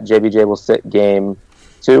assuming that JBJ will sit game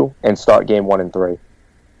 2 and start game 1 and 3,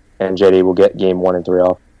 and JD will get game 1 and 3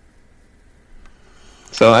 off.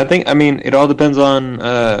 So it all depends on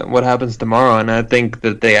what happens tomorrow, and I think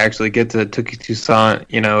that they actually get to Toussaint.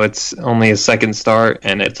 It's only his second start,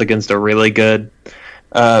 and it's against a really good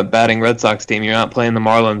batting Red Sox team. You're not playing the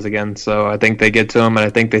Marlins again, so I think they get to him, and I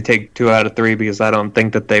think they take 2 out of 3 because I don't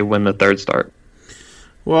think that they win the 3rd start.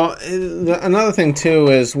 Well, another thing, too,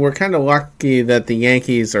 is we're kind of lucky that the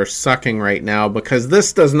Yankees are sucking right now because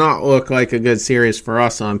this does not look like a good series for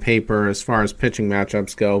us on paper as far as pitching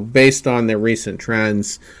matchups go, based on their recent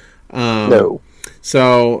trends. No.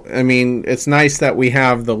 So, it's nice that we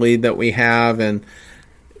have the lead that we have, and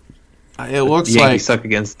it looks the like... Yankees suck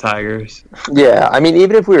against the Tigers. Yeah,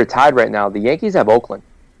 even if we were tied right now, the Yankees have Oakland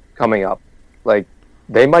coming up. Like,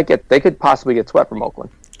 they could possibly get swept from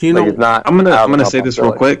Oakland. I'm gonna say this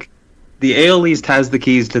real quick. The AL East has the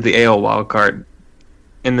keys to the AL wildcard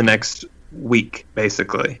in the next week,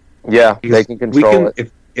 basically. Yeah, they can control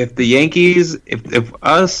it. If the Yankees, if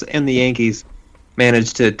us and the Yankees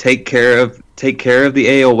manage to take care of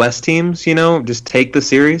the AL West teams, just take the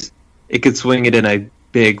series, it could swing it in a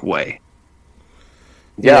big way.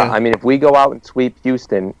 Yeah, if we go out and sweep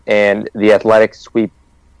Houston and the Athletics sweep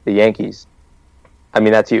the Yankees,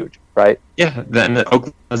 that's huge. Right? Yeah, then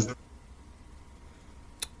Oakland has...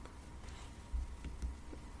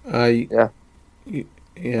 Yeah.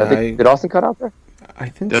 Did Austin cut out there? I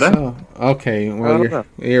think so. Okay, well,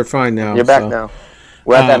 you're fine now. You're back now.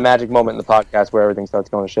 We're at that magic moment in the podcast where everything starts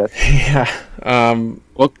going to shit. Yeah.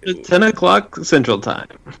 Well, 10 o'clock Central Time.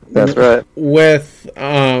 That's right. With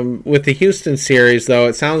the Houston series, though,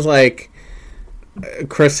 it sounds like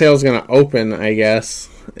Chris Sale's going to open, I guess,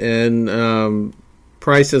 and...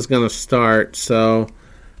 Price is going to start, so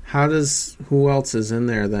who else is in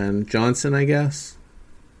there then? Johnson, I guess?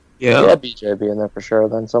 Yeah, BJ be in there for sure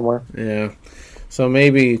then somewhere. Yeah. So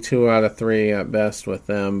maybe 2 out of 3 at best with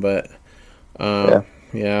them, but yeah.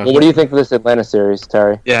 Well, what do you think of this Atlanta series,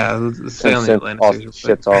 Terry? Yeah, let's stay on the Atlanta series.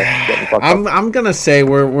 Shit's all getting fucked up. I'm going to say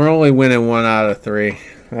we're only winning 1 out of 3.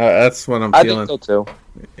 That's what I'm feeling. I think so too.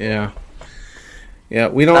 Yeah. Yeah,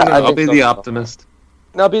 we don't I'll be the optimist.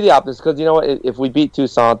 No, be the opposite, because you know what? If we beat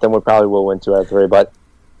Toussaint, then we probably will win 2 out of 3. But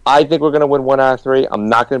I think we're going to win 1 out of 3. I'm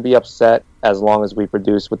not going to be upset as long as we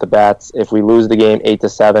produce with the bats. If we lose the game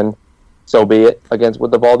 8-7, so be it.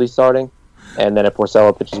 With Eovaldi starting, and then if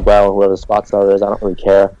Porcello pitches well, whoever the spot starter is, I don't really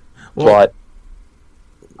care. But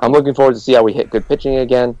I'm looking forward to see how we hit good pitching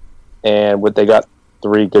again, and they got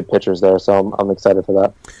 3 good pitchers there, so I'm excited for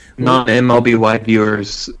that. Non-MLB wide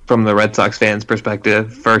viewers from the Red Sox fans'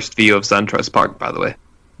 perspective, first view of SunTrust Park, by the way.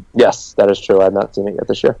 Yes, that is true. I've not seen it yet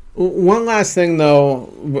this year. One last thing,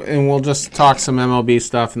 though, and we'll just talk some MLB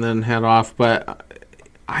stuff and then head off, but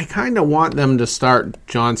I kind of want them to start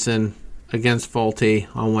Johnson against Fulte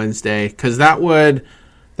on Wednesday, because that would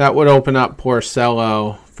open up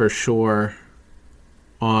Porcello for sure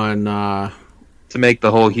on to make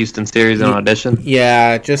the whole Houston series an audition.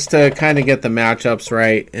 Yeah, just to kind of get the matchups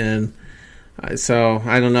right, and so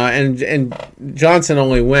I don't know. And Johnson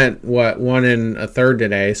only went 1 1/3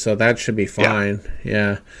 today, so that should be fine.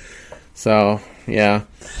 Yeah. So yeah.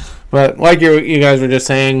 But like you guys were just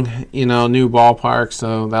saying, new ballpark,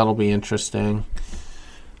 so that'll be interesting.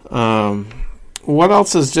 What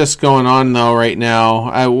else is just going on, though, right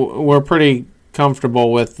now? We're pretty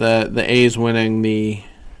comfortable with the A's winning the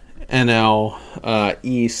NL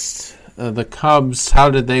East. The Cubs, how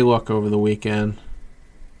did they look over the weekend?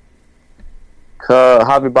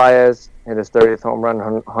 Javi Baez hit his 30th home run,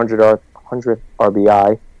 100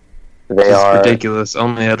 RBI. They are ridiculous.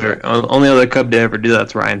 Only other Cub to ever do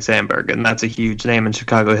that's Ryan Sandberg, and that's a huge name in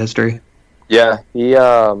Chicago history. Yeah,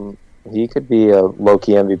 he could be a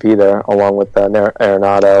low-key MVP there, along with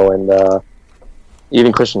Arenado and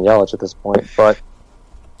even Christian Yelich at this point. But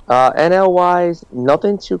NL-wise,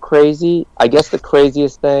 nothing too crazy. I guess the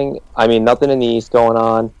craziest thing, nothing in the East going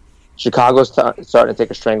on. Chicago's starting to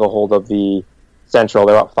take a stranglehold of the Central.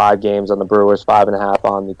 They're up 5 games on the Brewers, 5.5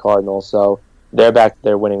 on the Cardinals, so they're back to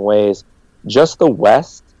their winning ways. Just the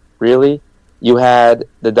West, really. You had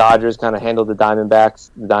the Dodgers kind of handle the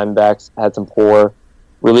Diamondbacks. The Diamondbacks had some poor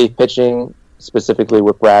relief pitching, specifically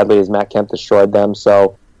with Bradley, as Matt Kemp destroyed them.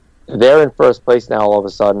 So they're in first place now all of a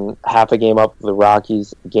sudden, half a game up for the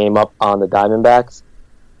Rockies, a game up on the Diamondbacks.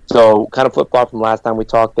 So kind of flip-flop from last time we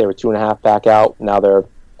talked. They were 2.5 back out. Now they're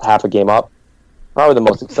half a game up. Probably the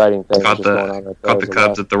most exciting thing going on right there. Got the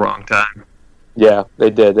Cubs at the wrong time. Yeah, they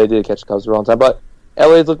did. They did catch the Cubs at the wrong time. But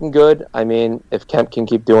LA's looking good. If Kemp can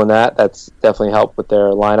keep doing that, that's definitely helped with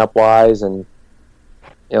their lineup-wise. And,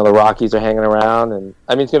 the Rockies are hanging around. And,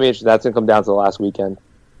 it's going to be interesting. That's going to come down to the last weekend.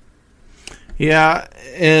 Yeah,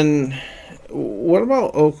 and what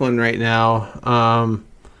about Oakland right now?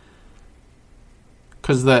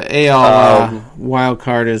 Because the AL wild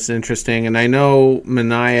card is interesting. And I know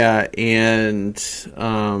Minaya and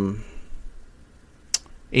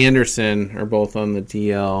Anderson are both on the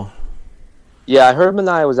DL. Yeah, I heard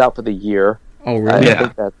Minaya was out for the year. Oh, really? I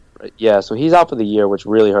think that's right. Yeah, so he's out for the year, which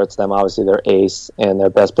really hurts them. Obviously, their ace and their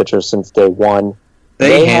best pitcher since day one.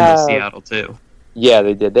 They handled Seattle, too. Yeah,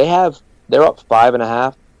 they did. They're up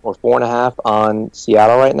 5.5 or 4.5 on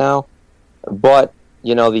Seattle right now. But,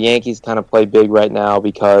 the Yankees kind of play big right now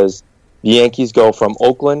because the Yankees go from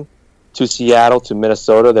Oakland to Seattle to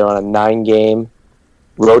Minnesota. They're on a 9-game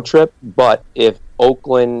road trip. But if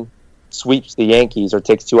Oakland sweeps the Yankees, or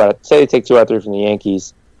they take 2 out of 3 from the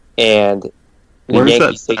Yankees, and the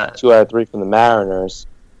Yankees take 2 out of 3 from the Mariners,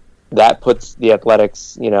 that puts the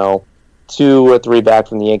Athletics, 2 or 3 back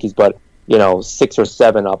from the Yankees, but 6 or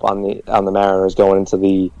 7 up on the Mariners going into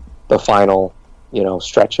the final,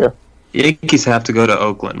 stretch here. Yankees have to go to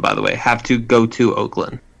Oakland, by the way. Have to go to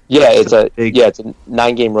Oakland. Yeah, it's a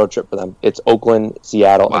 9-game road trip for them. It's Oakland,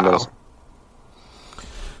 Seattle, and Minnesota.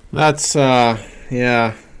 That's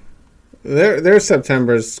yeah. Their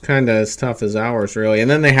September's kind of as tough as ours, really,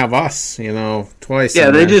 and then they have us, twice.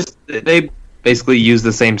 Yeah, they basically use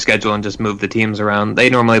the same schedule and just move the teams around. They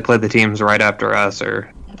normally play the teams right after us,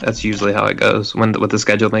 or that's usually how it goes with the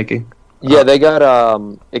schedule making. Yeah, it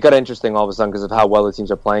got interesting all of a sudden because of how well the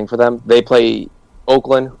teams are playing for them. They play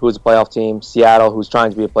Oakland, who's a playoff team, Seattle, who's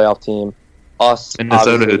trying to be a playoff team, us,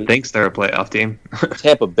 Minnesota, who thinks they're a playoff team,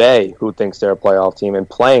 Tampa Bay, who thinks they're a playoff team and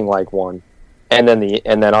playing like one. And then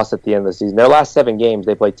us at the end of the season. Their last 7 games,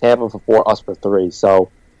 they played Tampa for 4, us for 3. So,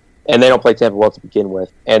 and they don't play Tampa well to begin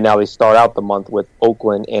with. And now they start out the month with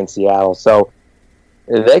Oakland and Seattle. So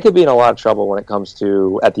they could be in a lot of trouble when it comes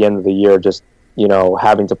to, at the end of the year, just,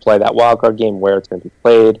 having to play that wild card game where it's going to be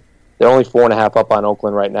played. They're only 4.5 up on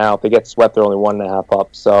Oakland right now. If they get swept, they're only 1.5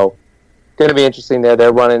 up. So it's going to be interesting there.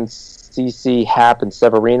 They're running CC, Happ, and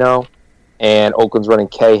Severino. And Oakland's running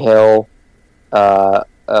Cahill,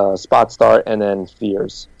 spot start, and then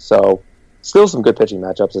Fears. So still some good pitching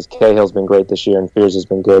matchups, as Cahill's been great this year and Fears has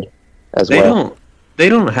been good as well. They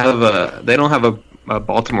don't have a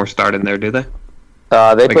Baltimore start in there, do they?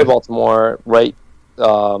 They play Baltimore right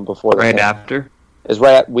before the after. Is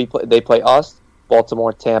right at, they play us,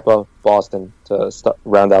 Baltimore, Tampa, Boston to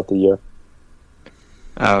round out the year.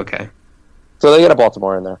 Oh, okay. So they get a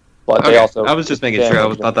Baltimore in there, but they also. I was just making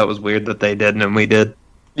sure. I thought that was weird that they didn't and we did.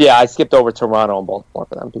 Yeah, I skipped over Toronto and Baltimore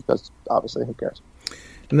for them because obviously, who cares?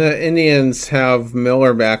 And the Indians have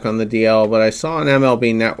Miller back on the DL, but I saw on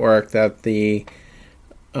MLB Network that the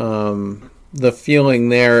feeling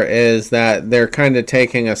there is that they're kind of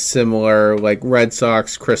taking a similar, like, Red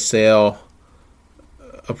Sox Chris Sale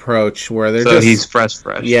approach, where they're he's fresh.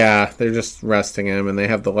 Yeah, they're just resting him, and they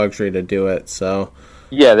have the luxury to do it. So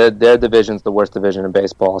yeah, their division's the worst division in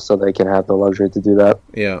baseball, so they can have the luxury to do that.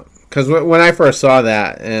 yeah, because when I first saw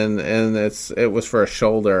that, and it was for a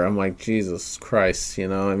shoulder, I'm like, Jesus Christ,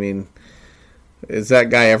 I mean, is that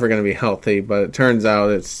guy ever going to be healthy? But it turns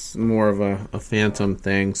out it's more of a phantom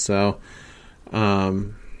thing. So,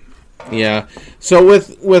 yeah. So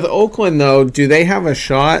with Oakland though, do they have a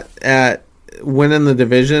shot at winning the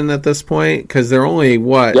division at this point? Because they're only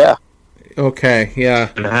what? Yeah. Okay. Yeah.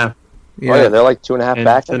 2.5. Yeah. Oh yeah, they're like 2.5 And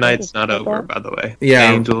back. tonight's not over, by the way.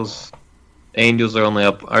 Yeah. Angels are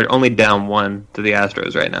only down 1 to the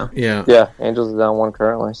Astros right now. Yeah. Yeah, Angels are down 1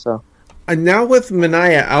 currently. So. And now with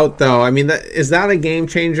Minaya out though, I mean, is that a game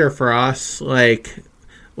changer for us? Like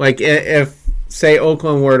if say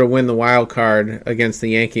Oakland were to win the wild card against the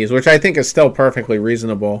Yankees, which I think is still perfectly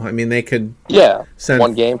reasonable. I mean, they could send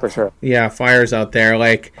 1 game for sure. Yeah, fires out there.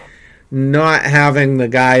 Like, not having the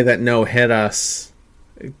guy that no hit us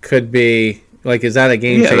could be like, is that a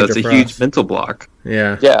game changer? Yeah, that's a for huge us? mental block.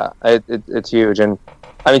 Yeah, it's huge. And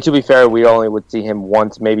I mean, to be fair, we only would see him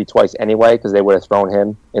once, maybe twice anyway, because they would have thrown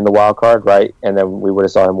him in the wild card, right? And then we would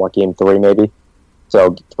have saw him game 3 maybe,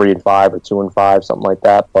 so 3-5 or 2-5, something like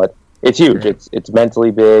that. But it's huge. It's mentally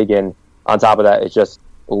big, and on top of that, it just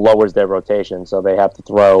lowers their rotation. So they have to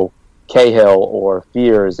throw Cahill or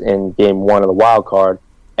Fears in game 1 of the wild card,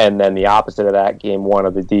 and then the opposite of that, game 1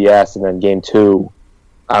 of the DS, and then game 2.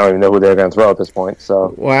 I don't even know who they're going to throw at this point.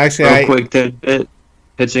 So, well, actually, Real quick tidbit: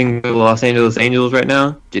 pitching the Los Angeles Angels right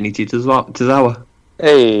now, Jinny Tizawa.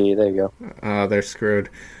 hey, there you go. They're screwed.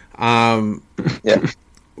 Yeah.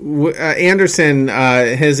 Anderson,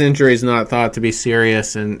 his injury is not thought to be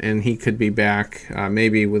serious, and he could be back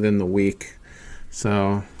maybe within the week.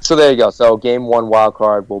 So there you go. So game 1 wild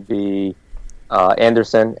card will be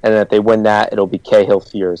Anderson, and then if they win that, it'll be Cahill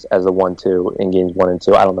Fears as the 1-2 in games 1 and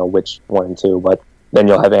 2. I don't know which 1 and 2, but then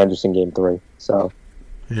you'll have Anderson game 3. So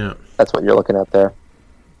yeah, that's what you're looking at there.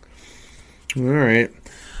 All right.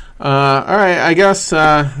 I guess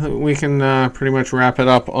we can pretty much wrap it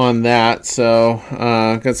up on that. So,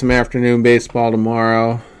 got some afternoon baseball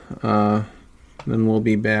tomorrow. Then we'll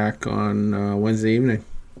be back on Wednesday evening.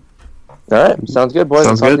 All right. Sounds good, boys.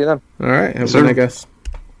 Sounds I'll talk good. to you then. All right. Have Yes, a good sir. night, guys.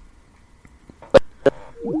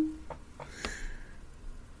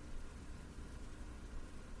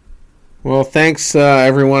 Well, thanks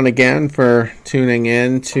everyone again for tuning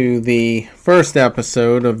in to the first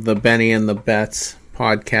episode of the Benny and the Bets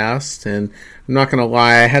podcast. And I'm not going to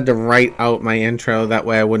lie, I had to write out my intro that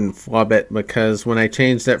way I wouldn't flub it, because when I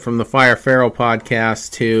changed it from the Fire Pharaoh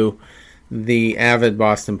podcast to the Avid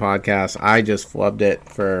Boston podcast, I just flubbed it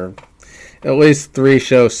for at least 3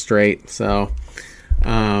 shows straight. So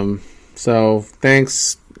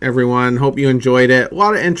thanks everyone. Hope you enjoyed it. A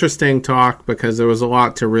lot of interesting talk, because there was a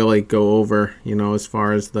lot to really go over, as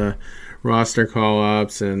far as the roster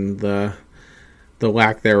call-ups and the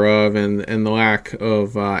lack thereof, and the lack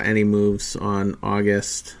of any moves on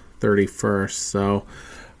August 31st.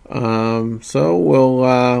 So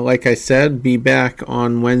we'll, like I said, be back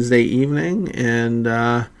on Wednesday evening,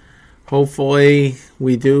 and hopefully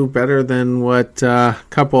we do better than what a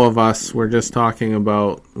couple of us were just talking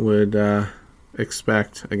about would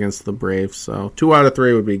expect against the Braves. So 2 out of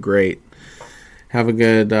 3 would be great. Have a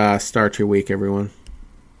good start to your week, everyone.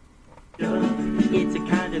 It's a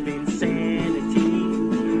kind of insanity.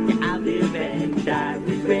 Yeah, I live and die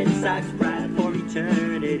with Red Sox pride for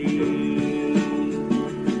eternity.